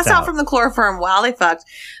was passed out from the chloroform while they fucked.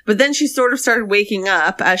 But then she sort of started waking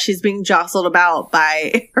up as she's being jostled about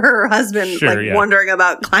by her husband, wondering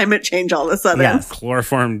about climate change all of a sudden. Yes.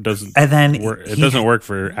 Chloroform doesn't. And then it doesn't work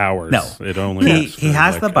for hours. No, it only he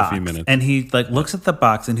has the box, and he like looks at the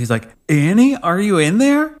box and he's like, "Annie, are you in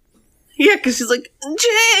there?" Yeah, because she's like,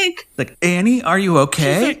 "Jake." Like, "Annie, are you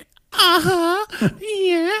okay?" She's like,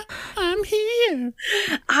 yeah, I'm here.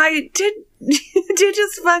 I did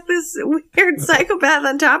just fuck this weird psychopath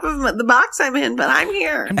on top of the box I'm in, but I'm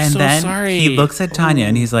here. And so then sorry. He looks at Tanya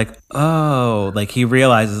and he's like, "Oh," like he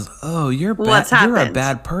realizes, "Oh, you're you're a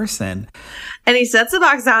bad person." And he sets the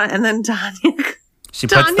box down, and then Tanya. She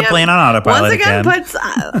puts the plane on autopilot once again. Puts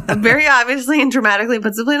very obviously and dramatically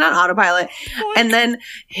puts the plane on autopilot, and then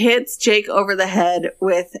hits Jake over the head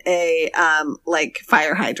with a like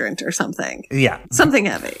fire hydrant or something. Yeah, something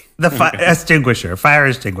heavy. The fire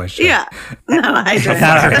extinguisher. Yeah, no hydrant.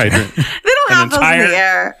 Fire hydrant. They don't have those in the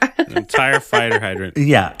air. An entire fire hydrant.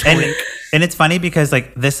 Yeah, and it's funny because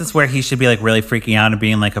like this is where he should be like really freaking out and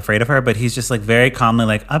being like afraid of her, but he's just like very calmly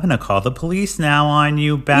like, "I'm gonna call the police now on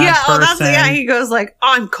you, bad person." He goes like,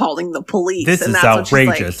 "I'm calling the police." This is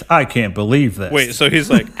outrageous. Like, I can't believe this. Wait, so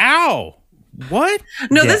he's like, "Ow." What?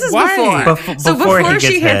 No, this is before. So before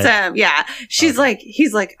she hits him, she's like,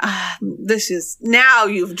 he's like, "This is now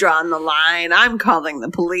you've drawn the line. I'm calling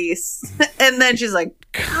the police." And then she's like,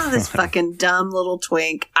 "Oh, this fucking dumb little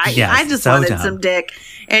twink. I just wanted some dick,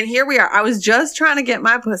 and here we are. I was just trying to get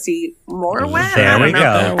my pussy more wet. There we go.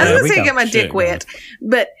 I was gonna say get my dick wet,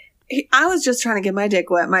 but." I was just trying to get my dick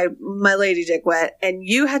wet, my lady dick wet, and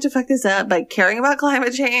you had to fuck this up by caring about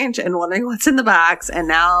climate change and wondering what's in the box, and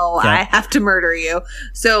now I have to murder you.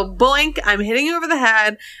 So, boink, I'm hitting you over the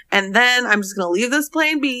head, and then I'm just going to leave this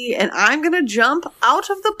plane be, and I'm going to jump out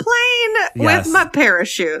of the plane with my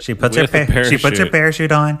parachute. She puts her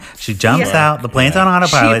parachute on, she jumps out, the plane's on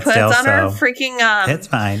autopilot still. She puts on her freaking... it's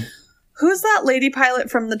fine. Who's that lady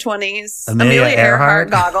pilot from the 20s? Amelia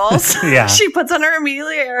Earhart goggles. Yeah. She puts on her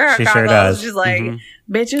Amelia Earhart goggles. Sure does. She's like,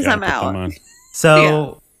 "Bitches, I'm out."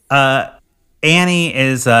 So, Annie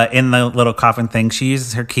is in the little coffin thing. She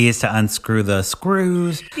uses her keys to unscrew the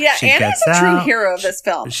screws. Yeah, Annie's the true hero of this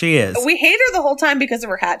film. She is. We hate her the whole time because of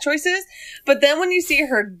her hat choices, but then when you see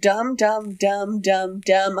her dumb husband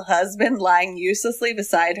lying uselessly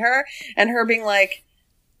beside her, and her being like,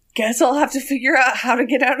 "Guess I'll have to figure out how to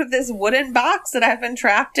get out of this wooden box that I've been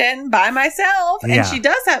trapped in by myself." Yeah. And she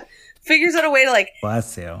figures out a way to like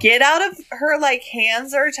Bless you. Get out of her like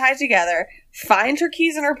hands that are tied together, find her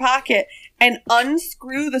keys in her pocket, and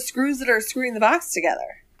unscrew the screws that are screwing the box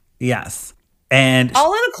together. Yes. And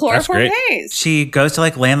all in a chloroform haze. She goes to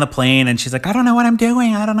like land the plane and she's like, I don't know what I'm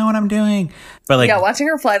doing. But like, watching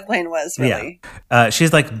her fly the plane was really. Yeah.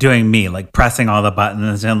 She's like doing me, like pressing all the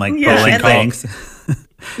buttons and like pulling things.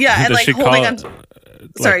 Yeah, and like holding on.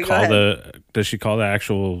 Sorry, go ahead. Does she call the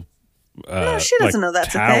actual? No, she doesn't know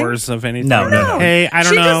that's towers a thing. Of anything. No. Hey, I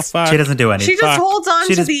don't know. She doesn't do anything. She just holds on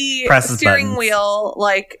to the steering wheel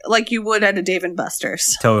like you would at a Dave and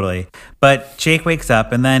Buster's. Totally. But Jake wakes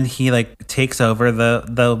up and then he like takes over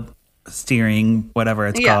the steering, whatever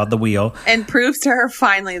it's called, the wheel, and proves to her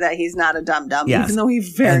finally that he's not a dum-dum, even though he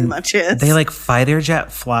very much is. They like fighter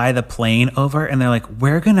jet fly the plane over, and they're like,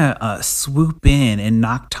 "We're gonna swoop in and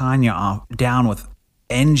knock Tanya down with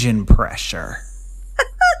engine pressure."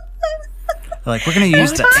 Like, we're gonna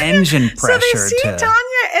use the engine pressure. So they see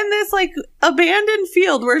Tanya in this like abandoned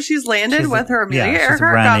field where she's landed with her Amelia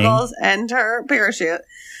Earhart goggles and her parachute.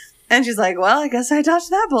 And she's like, "Well, I guess I dodged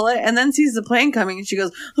that bullet." And then sees the plane coming and she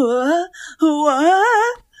goes, "What?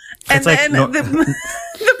 And then the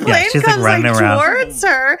plane comes like towards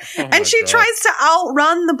her and she tries to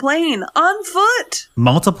outrun the plane on foot.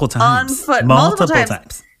 Multiple times. Multiple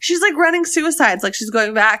times. She's like running suicides. Like she's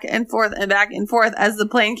going back and forth as the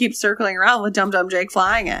plane keeps circling around with Dum Dum Jake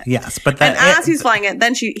flying it. Yes, but as he's flying it,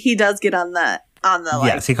 then he does get on the like,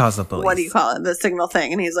 yes, he calls the police. What do you call it? The signal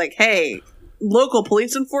thing. And he's like, "Hey, local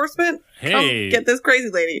police enforcement, come get this crazy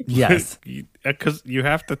lady." Yes. Because you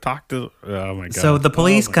have to talk to... Oh, my God. So the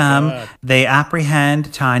police come. God. They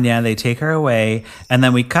apprehend Tanya. They take her away. And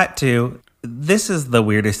then we cut to this is the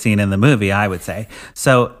weirdest scene in the movie, I would say.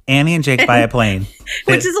 So Annie and Jake buy a plane.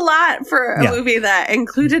 Which is a lot for a movie that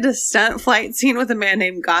included a stunt flight scene with a man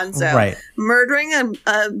named Gonzo. Right. Murdering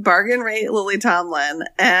a bargain rate Lily Tomlin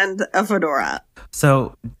and a fedora.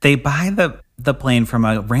 So they buy the plane from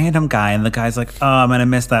a random guy, and the guy's like, oh, I'm going to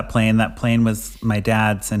miss that plane. That plane was my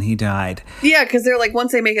dad's, and he died. Yeah, because they're like,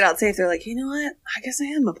 once they make it out safe, they're like, you know what? I guess I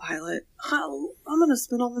am a pilot. I'm going to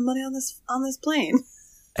spend all my money on this plane.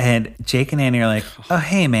 And Jake and Annie are like, oh,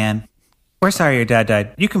 hey, man, we're sorry your dad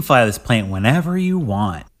died. You can fly this plane whenever you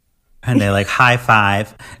want. And they like high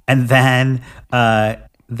five. And then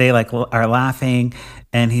they like are laughing.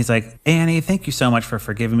 And he's like, Annie, thank you so much for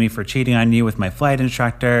forgiving me for cheating on you with my flight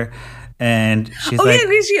instructor. And she's like...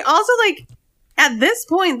 yeah, she also like... At this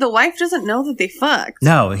point, the wife doesn't know that they fucked.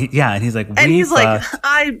 No, and he's like... And he's like,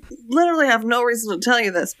 I literally have no reason to tell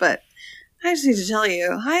you this, but I just need to tell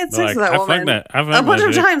you, I had sex with that woman a bunch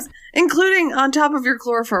of times, including on top of your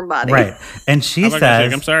chloroform body. Right. And she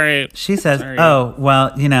says... I'm sorry. She says, oh,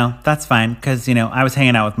 well, that's fine, because, I was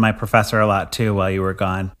hanging out with my professor a lot, too, while you were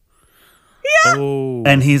gone. Yeah. Oh.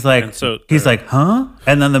 And he's like, huh?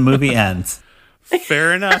 And then the movie ends.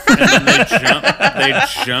 Fair enough. And then they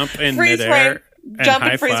jump in midair and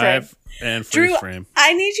high five and freeze Drew, frame.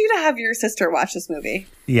 I need you to have your sister watch this movie.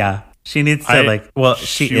 Yeah. She needs to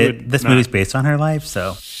this movie's based on her life,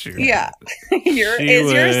 so. Yeah.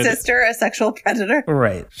 Your sister a sexual predator?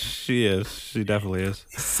 Right. She is. She definitely is.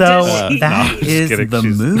 So that is the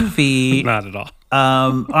movie. Not at all.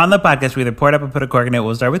 On the podcast, we either pour it up or put a cork in it.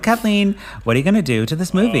 We'll start with Kathleen. What are you going to do to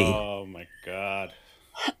this movie? Oh, my God.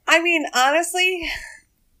 I mean, honestly,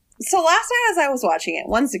 so last night as I was watching it,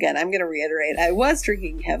 once again, I'm going to reiterate, I was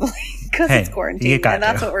drinking heavily because it's quarantine, and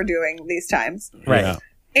that's what we're doing these times. Right. Yeah.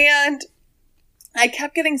 And I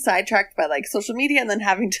kept getting sidetracked by like social media and then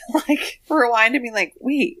having to like rewind and be like,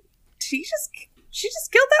 wait, she just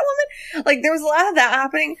killed that woman? Like there was a lot of that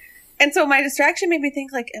happening. And so my distraction made me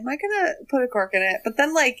think like, am I going to put a cork in it? But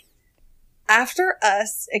then like after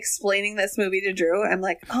us explaining this movie to Drew, I'm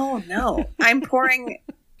like, oh no, I'm pouring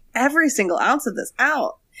every single ounce of this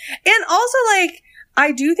out. And also like,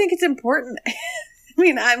 I do think it's important. I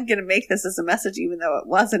mean, I'm going to make this as a message, even though it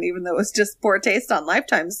was just poor taste on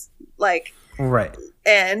Lifetime's, like, right.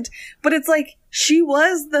 But it's like, she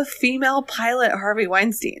was the female pilot Harvey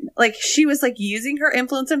Weinstein. Like, she was like using her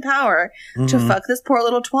influence and power to fuck this poor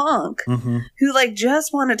little twonk who like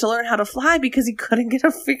just wanted to learn how to fly because he couldn't get a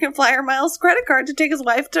freaking Flyer Miles credit card to take his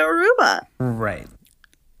wife to Aruba. Right.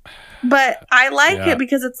 But I like it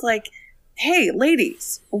because it's like, hey,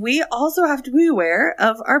 ladies, we also have to be aware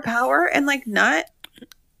of our power and like not.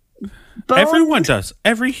 Everyone does.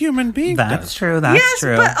 Every human being does. That's true. That's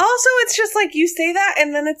true. But also it's just like you say that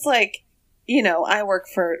and then it's like, I work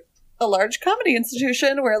for a large comedy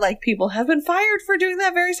institution where like people have been fired for doing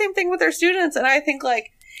that very same thing with their students. And I think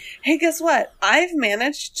like, hey, guess what? I've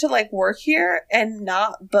managed to like work here and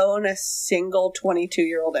not bone a single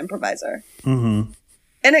 22-year-old improviser. Mm-hmm.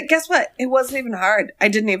 And guess what? It wasn't even hard. I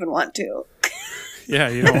didn't even want to. Yeah,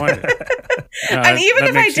 you don't want it. And even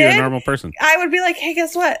if I did, you a normal person. I would be like, hey,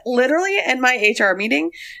 guess what? Literally in my HR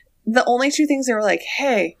meeting, the only two things they were like,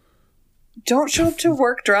 hey, don't show up to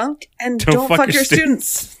work drunk and don't fuck your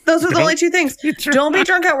students. Those are the only two things. Don't be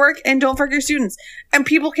drunk at work and don't fuck your students. And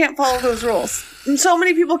people can't follow those rules. And so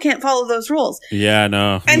many people can't follow those rules. Yeah,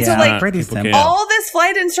 no. And so like pretty simple. All this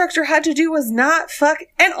flight instructor had to do was not fuck.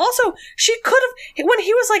 And also she could have, when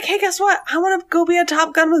he was like, hey, guess what? I want to go be a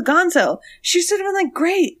Top Gun with Gonzo. She should have been like,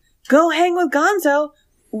 great, go hang with Gonzo.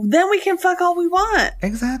 Then we can fuck all we want.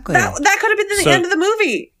 Exactly. That could have been the end of the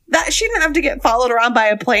movie. That she didn't have to get followed around by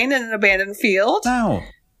a plane in an abandoned field. No.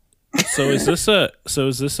 So is this a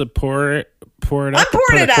pour it out? I'm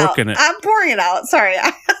pouring it out. I'm pouring it out. Sorry,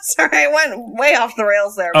 I went way off the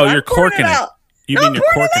rails there. Oh, you're corking it. You mean you're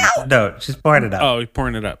corking it? No, she's pouring it out. Oh, you're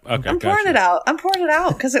pouring it up. Okay, I'm pouring it out. I'm pouring it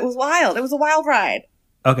out because it was wild. It was a wild ride.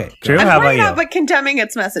 Okay, Drew, how about you? But condemning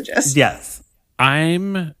its messages. Yes.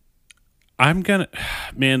 I'm gonna.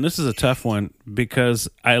 Man, this is a tough one because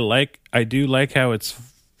I do like how it's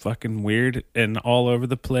fucking weird and all over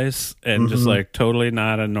the place and just like totally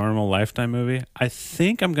not a normal Lifetime movie. I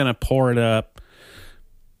think I'm gonna pour it up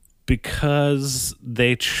because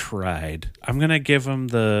they tried. I'm gonna give them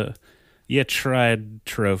the "you tried"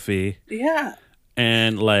 trophy. Yeah.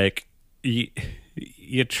 And like you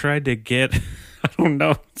tried to get I don't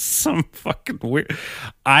know, some fucking weird.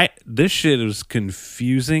 This shit was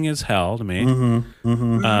confusing as hell to me.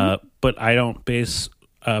 But I don't base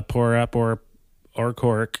pour up or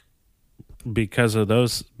cork because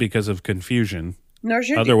of confusion. Nor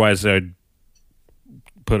should Otherwise, I'd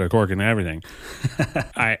put a cork in everything.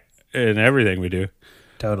 in everything we do.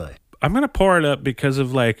 Totally. I'm gonna pour it up because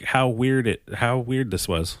of like how weird this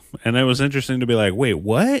was, and it was interesting to be like, wait,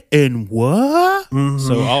 what and what? Mm-hmm.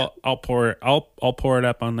 So I'll pour it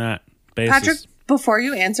up on that basis. Patrick, before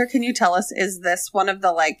you answer, can you tell us, is this one of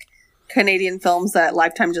the like Canadian films that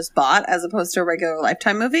Lifetime just bought as opposed to a regular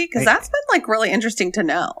Lifetime movie? Because that's been like really interesting to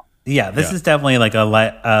know. Yeah, this is definitely like a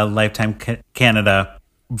Lifetime Canada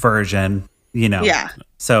version. Yeah.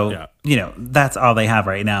 So, that's all they have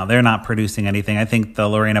right now. They're not producing anything. I think the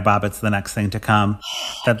Lorena Bobbitt's the next thing to come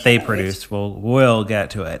that they produce. We'll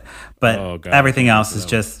get to it. But everything else is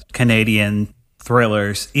just Canadian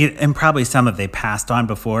thrillers. And probably some that they passed on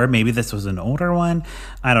before. Maybe this was an older one.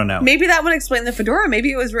 I don't know. Maybe that would explain the Fedora.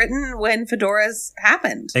 Maybe it was written when Fedoras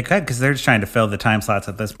happened. It could, because they're just trying to fill the time slots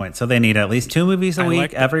at this point. So they need at least 2 movies a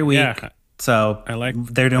week, every week. Yeah. So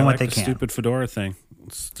they're doing what they can. Stupid Fedora thing.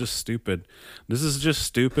 It's just stupid. This is just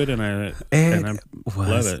stupid, and I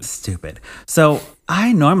love it. Stupid. So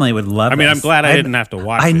I normally would love. I'm glad I didn't have to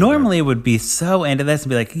watch. I normally would be so into this and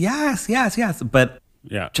be like, yes, but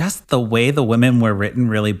just the way the women were written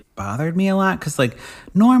really bothered me a lot, because like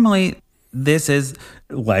normally this is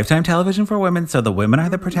Lifetime television for women, so the women are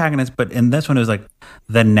the protagonists, but in this one it was like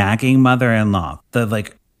the nagging mother-in-law,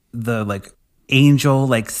 the angel,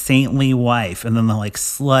 like saintly wife, and then the like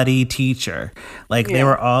slutty teacher. Like they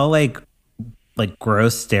were all like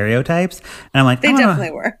gross stereotypes, and I'm like, they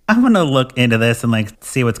definitely were. I'm gonna look into this and like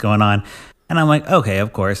see what's going on. And I'm like, okay,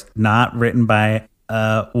 of course, not written by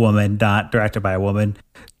a woman, not directed by a woman,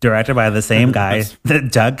 directed by the same guy,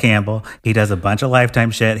 Doug Campbell. He does a bunch of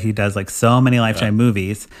Lifetime shit. He does like so many Lifetime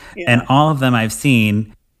movies, and all of them I've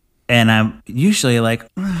seen. And I'm usually like,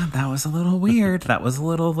 that was a little weird. That was a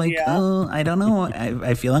little like, I don't know.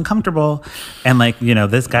 I feel uncomfortable. And like,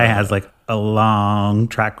 this guy has like a long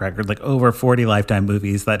track record, like over 40 Lifetime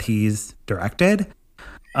movies that he's directed.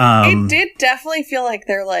 It did definitely feel like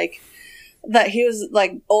they're like, that he was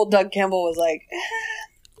like, old Doug Campbell was like,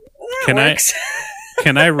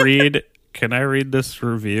 Can I read this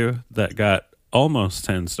review that got almost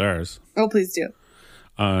 10 stars? Oh, please do.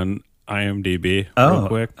 On IMDb, real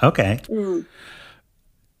quick. Okay.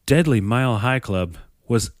 Deadly Mile High Club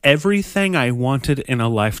was everything I wanted in a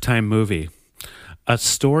Lifetime movie. A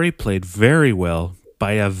story played very well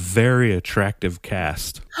by a very attractive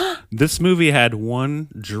cast. This movie had one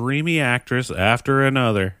dreamy actress after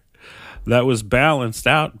another that was balanced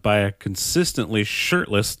out by a consistently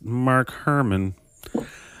shirtless Mark Herman.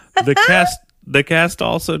 The cast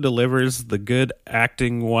also delivers the good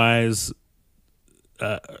acting-wise...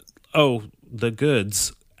 the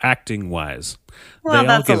goods acting-wise. Well, they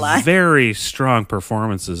all give very strong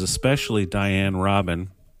performances, especially Diane Robin.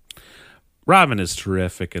 Robin is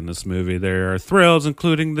terrific in this movie. There are thrills,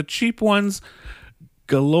 including the cheap ones,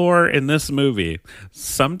 galore in this movie.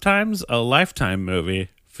 Sometimes a Lifetime movie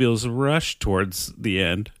feels rushed towards the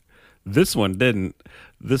end. This one didn't.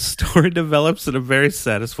 The story develops in a very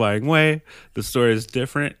satisfying way. The story is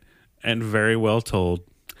different and very well told.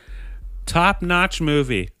 Top-notch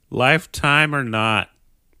movie. Lifetime or not.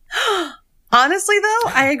 Honestly, though,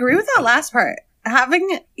 I agree with that last part.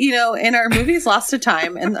 Having, in our movies lost to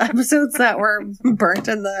time and the episodes that were burnt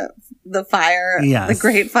in the fire, the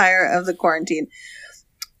great fire of the quarantine,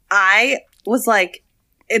 I was like,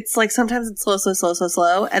 it's like sometimes it's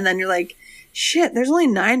slow. And then you're like, shit, there's only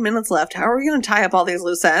 9 minutes left. How are we going to tie up all these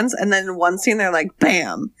loose ends? And then in one scene, they're like,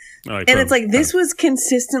 bam. It's like, this was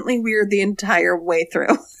consistently weird the entire way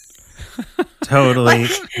through. Totally.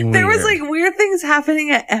 There was like weird things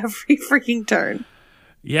happening at every freaking turn.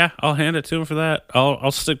 Yeah, I'll hand it to him for that.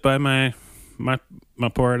 I'll stick by my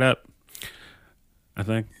pour it up, I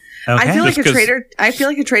think. Okay. I feel like a traitor. I feel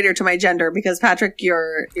like a traitor to my gender because Patrick,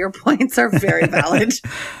 your points are very valid.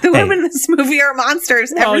 The women in this movie are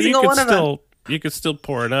monsters. Well, every single one of them. You could still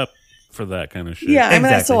pour it up for that kind of shit. Yeah,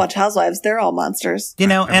 I still watch Housewives. They're all monsters.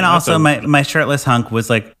 And also my shirtless hunk was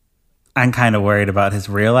like, I'm kind of worried about his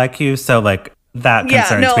real IQ, so like that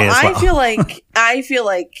concerns me as well. I feel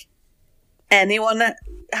like anyone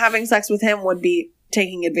having sex with him would be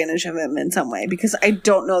taking advantage of him in some way because I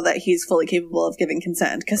don't know that he's fully capable of giving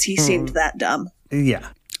consent because he seemed that dumb. Yeah,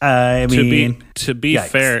 I mean, to be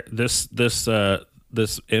fair, this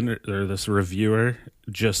reviewer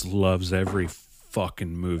just loves every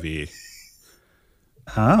fucking movie.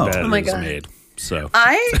 Oh my God. Made. So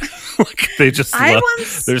they just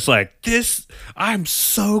there's like this. I'm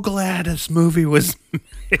so glad this movie was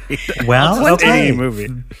made. Well, any movie.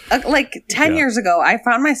 Like 10 years ago, I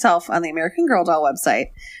found myself on the American Girl doll website.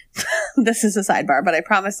 This is a sidebar, but I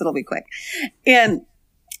promise it'll be quick. And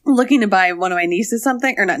looking to buy one of my nieces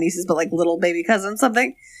something, or not nieces, but like little baby cousins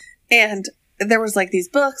something. And there was like these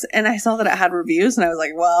books, and I saw that it had reviews, and I was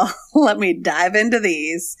like, well, let me dive into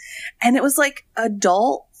these. And it was like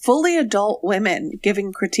fully adult women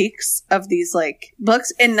giving critiques of these like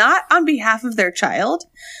books, and not on behalf of their child,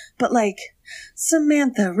 but like,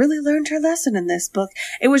 Samantha really learned her lesson in this book.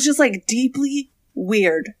 It was just like deeply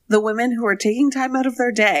weird. The women who were taking time out of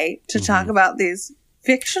their day to talk about these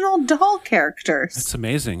fictional doll characters. It's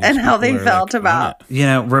amazing. And how they felt about. You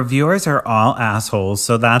know, reviewers are all assholes.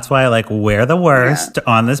 So that's why, like, we're the worst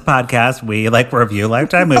on this podcast. We, like, review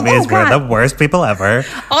Lifetime movies. We're the worst people ever.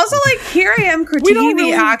 Also, like, here I am critiquing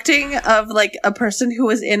the acting of, like, a person who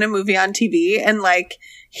was in a movie on TV. And, like,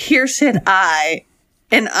 here sit I,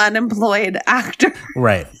 an unemployed actor.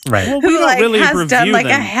 Right. Well, who, like, has done, like,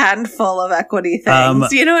 a handful of equity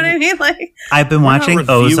things. You know what I mean? Like, I've been watching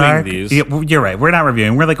Ozark. You're right. We're not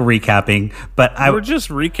reviewing. We're, like, recapping. But we're just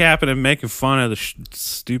recapping and making fun of the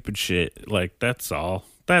stupid shit. Like, that's all.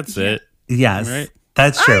 That's it. Yes. Right?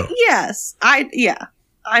 That's true.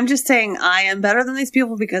 I'm just saying I am better than these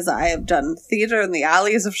people because I have done theater in the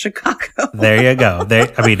alleys of Chicago. There you go.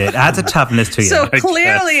 I mean, it adds a toughness to you. So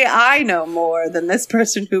clearly I know more than this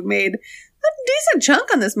person who made a decent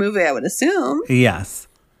chunk on this movie, I would assume. Yes.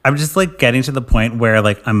 I'm just like getting to the point where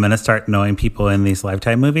like I'm going to start knowing people in these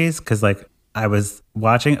Lifetime movies because like I was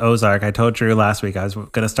watching Ozark. I told Drew last week I was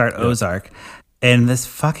going to start Ozark. And this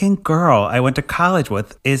fucking girl I went to college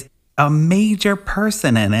with is a major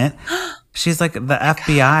person in it. She's like the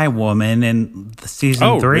FBI woman in the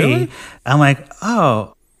season 3. Really? I'm like,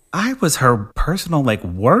 oh, I was her personal like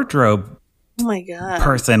wardrobe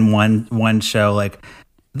person one show. Like,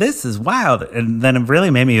 this is wild. And then it really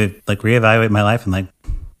made me like reevaluate my life and like,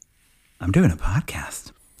 I'm doing a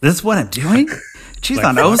podcast. This is what I'm doing? She's like,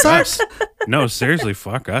 on Ozark? No, seriously,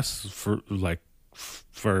 fuck us for like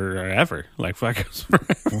forever. Like, fuck us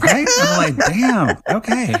forever. Right? I'm like, damn.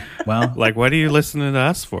 Okay. Well, like, what are you listening to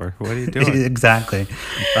us for? What are you doing? Exactly.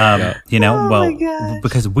 You know,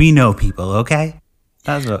 because we know people, okay?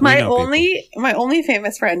 That's what my only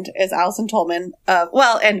famous friend is Allison Tolman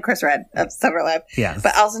and Chris Redd of Separate Live. Yes.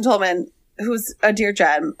 But Allison Tolman, who's a dear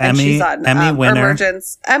gem, and Emmy, she's on Emmy winner.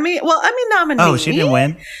 Emergence. Emmy nominee. Oh, she didn't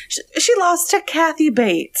win. She lost to Kathy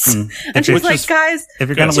Bates, and she's like, guys, if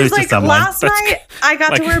you're gonna lose to someone, last night I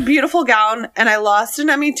got to wear a beautiful gown, and I lost an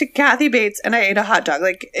Emmy to Kathy Bates, and I ate a hot dog.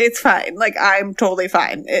 Like, it's fine. Like, I'm totally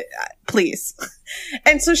fine. Please.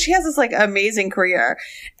 And so she has this like amazing career,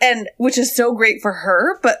 and which is so great for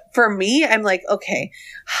her. But for me, I'm like, okay,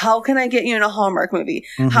 how can I get you in a Hallmark movie?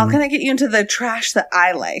 Mm-hmm. How can I get you into the trash that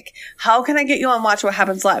I like? How can I get you on Watch What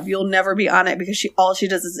Happens Live? You'll never be on it because all she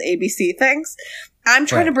does is ABC things. I'm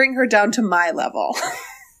trying to bring her down to my level.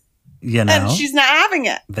 You know, and she's not having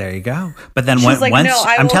it. There you go. But then once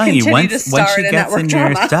I'm telling you, once she gets in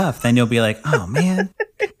your stuff, then you'll be like, oh man,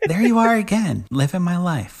 there you are again, living my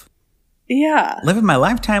life. Yeah. Living my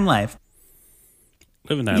lifetime life.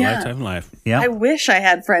 Living that lifetime life. Yeah. I wish I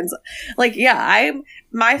had friends. Like,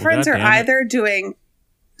 my friends are either doing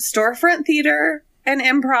storefront theater and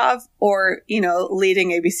improv or, you know,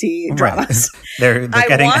 leading ABC dramas. They're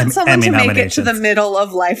I want someone to make it to the middle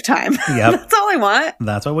of Lifetime. Yep. That's all I want.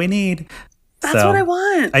 That's what we need. That's what I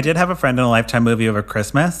want. I did have a friend in a Lifetime movie over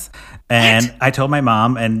Christmas, and I told my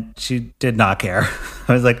mom, and she did not care.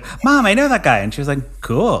 I was like, Mom, I know that guy. And she was like,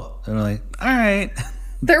 cool. And we're like, all right.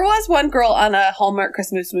 There was one girl on a Hallmark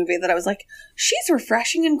Christmas movie that I was like, she's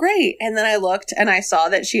refreshing and great. And then I looked and I saw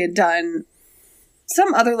that she had done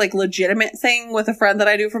some other like legitimate thing with a friend that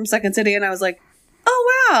I do from Second City. And I was like,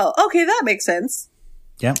 oh, wow. Okay, that makes sense.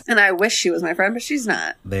 Yeah. And I wish she was my friend, but she's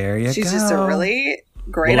not. There you go. She's just a really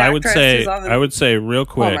great actress. I would say real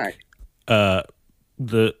quick,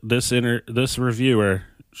 this reviewer,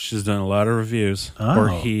 she's done a lot of reviews. Or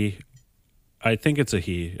he, I think it's a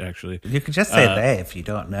he, actually. You could just say they if you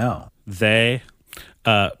don't know. They,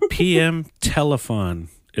 PM Telephone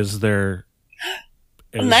is their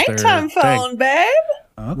nighttime phone, babe.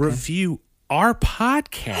 Okay. Review our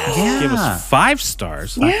podcast. Yeah. Give us 5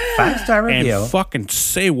 stars. Yeah. 5-star review. And fucking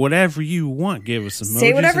say whatever you want. Give us emojis.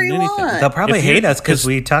 Say whatever you anything. want. They'll probably hate us because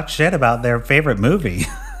we talk shit about their favorite movie.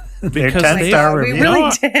 Their because 10-star review. We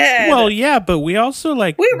really did. Well, yeah, but we also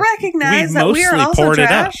like we recognize that we are also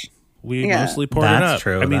trash. We mostly poured it up. That's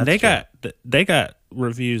true. I mean, they got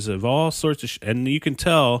reviews of all sorts of and you can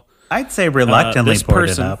tell. I'd say reluctantly poured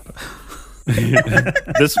it up.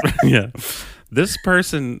 This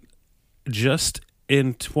person just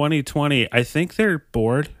in 2020, I think they're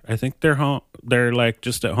bored. I think they're home. They're like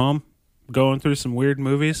just at home going through some weird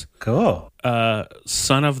movies. Cool.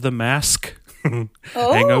 Son of the Mask,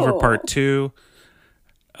 Hangover Part 2,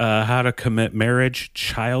 How to Commit Marriage,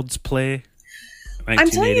 Child's Play, 1988. I'm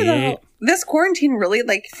telling you though, this quarantine really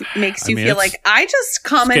like makes you feel like I just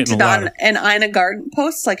commented on an Ina Garten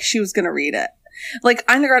post like she was going to read it. Like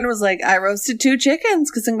Ina Garten was like, I roasted 2 chickens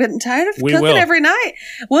because I'm getting tired of cooking every night.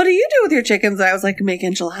 What do you do with your chickens? And I was like, make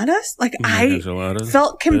enchiladas. Like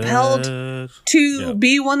felt compelled to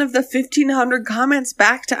be one of the 1,500 comments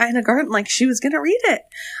back to Ina Garten. Like she was going to read it.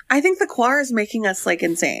 I think the choir is making us like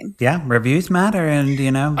insane. Yeah, reviews matter, and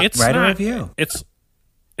write a review.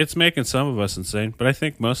 It's making some of us insane, but I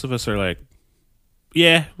think most of us are like,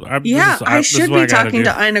 I should be talking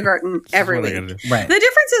to Ina Garten every week. Right. The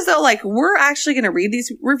difference is though, like we're actually going to read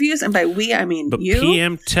these reviews, and by we I mean you.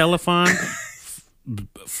 PM Telephone,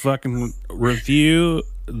 fucking review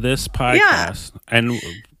this podcast and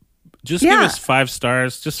just give us 5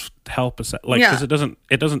 stars. Just help us out, like because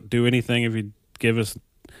it doesn't do anything if you give us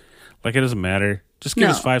like it doesn't matter. Just give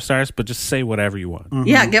us 5 stars, but just say whatever you want. Mm-hmm.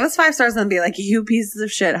 Yeah, give us 5 stars and be like, you pieces of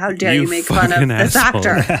shit! How dare you make fun of this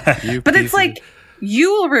actor? But it's like.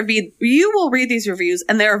 You will read these reviews,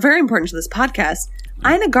 and they're very important to this podcast.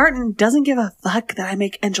 Ina Garten doesn't give a fuck that I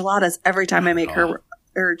make enchiladas every time I make her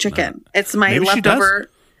chicken. No. It's my leftover.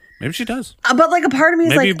 Maybe she does. But like a part of me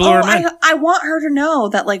is like, I want her to know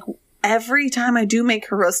that like every time I do make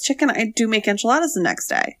her roast chicken, I do make enchiladas the next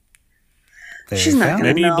day. She's not going to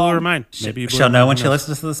know. Maybe you blew her mind. She'll know when she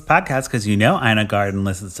listens to this podcast because Ina Garten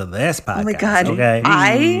listens to this podcast. Oh my God. Okay?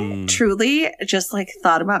 I truly just like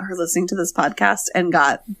thought about her listening to this podcast and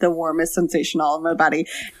got the warmest sensation all in my body.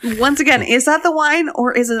 Once again, is that the wine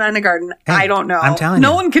or is it Ina Garten? Hey, I don't know. I'm telling you.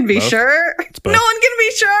 No one can be sure. No one can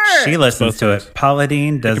be sure. She listens to it. Paula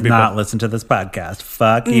Deen does not listen to this podcast.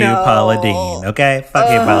 Fuck you, Paula Deen. Okay? Fuck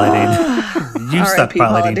you, Paula Deen. You suck,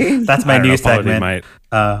 Paula Deen. That's my new segment.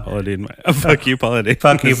 Paula Deen. Fuck you, Paula Deen.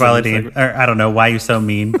 Fuck you, Paula Deen. Or I don't know why you so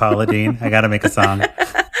mean, Paula Deen. I got to make a song. You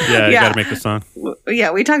got to make a song.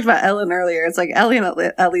 Yeah, we talked about Ellen earlier. It's like Ellen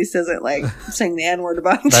at least isn't like saying the N-word a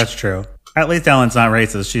bunch. That's true. At least Ellen's not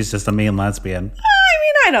racist. She's just a mean lesbian.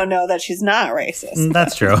 I don't know that she's not racist.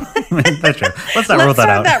 That's true. That's true. Let's not rule that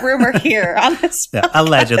out. Let's start that rumor here on this podcast.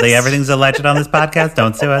 Allegedly. Everything's alleged on this podcast.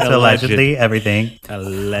 Don't sue us. Allegedly. Everything.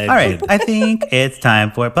 Alleged. All right. I think it's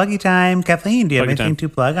time for Pluggy Time. Kathleen, do you have anything to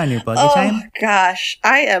plug on your Pluggy Time? Oh, gosh.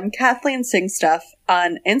 I am Kathleen Sing Stuff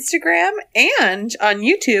on Instagram and on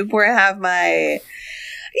YouTube where I have my,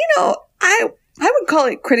 I would call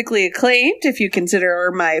it critically acclaimed if you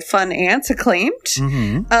consider my fun aunts acclaimed,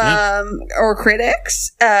 or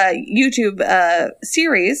critics, YouTube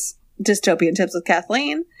series, Dystopian Tips with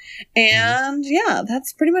Kathleen. And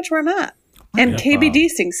that's pretty much where I'm at. And KBD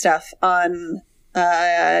Sing Stuff on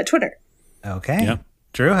Twitter. Okay. Yep.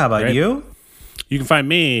 Drew, how about you? You can find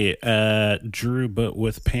me, Drew But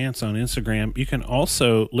With Pants on Instagram. You can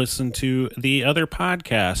also listen to the other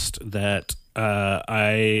podcast that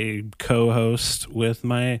I co-host with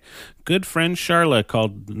my good friend Charla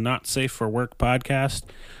called Not Safe for Work podcast.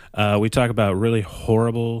 We talk about really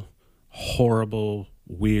horrible,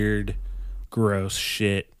 weird, gross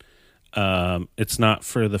shit. It's not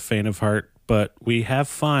for the faint of heart, but we have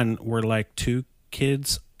fun. We're like 2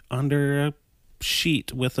 kids under a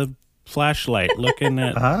sheet with a flashlight looking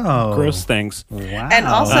at gross things. Wow. And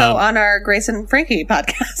also on our Grace and Frankie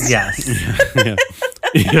podcast. Yes.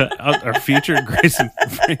 Our future Grace and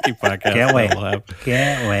Frankie podcast.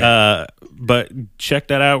 Can't wait. But check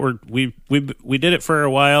that out. We did it for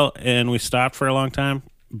a while and we stopped for a long time,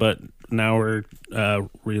 but now we're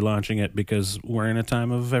relaunching it because we're in a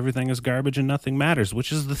time of everything is garbage and nothing matters,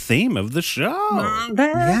 which is the theme of the show.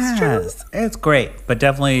 That's true. It's great, but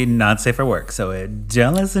definitely not safe for work. So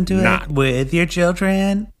don't listen to it with your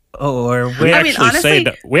children. Or we actually say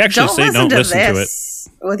don't listen to it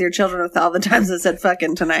with your children with all the times I said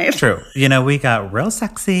fucking tonight. True. We got real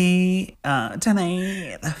sexy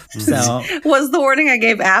tonight. So was the warning I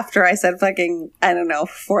gave after I said fucking, I don't know,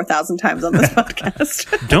 4,000 times on this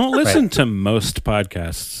podcast. Don't listen to most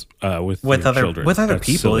podcasts with other children. With other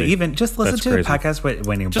people. Silly. Even just listen to a podcast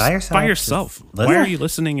when you're just by yourself. By yourself. Why are you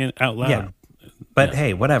listening out loud? Yeah. But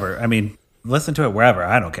hey, whatever. I mean, listen to it wherever.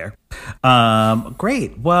 I don't care.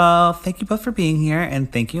 Great. Well, thank you both for being here,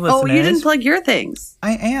 and thank you, listeners. Oh, you didn't plug your things.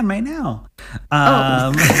 I am right now.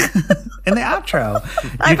 In the outro.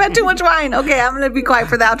 I've had too much wine. Okay, I'm going to be quiet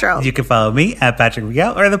for the outro. You can follow me at Patrick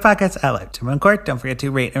Miguel or the podcast at Life Timon Court. Don't forget to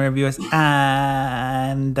rate and review us.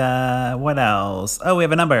 And what else? Oh, we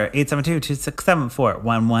have a number,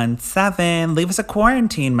 872-267-4117. Leave us a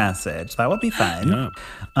quarantine message. That would be fun. Yeah.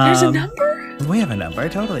 There's a number? We have a number,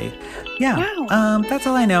 totally. Yeah. Wow. That's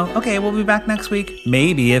all I know. Okay, we'll be back next week.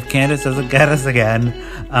 Maybe if Candace doesn't get us again.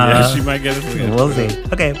 She might get us again. We'll see.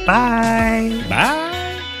 Okay, bye. Bye.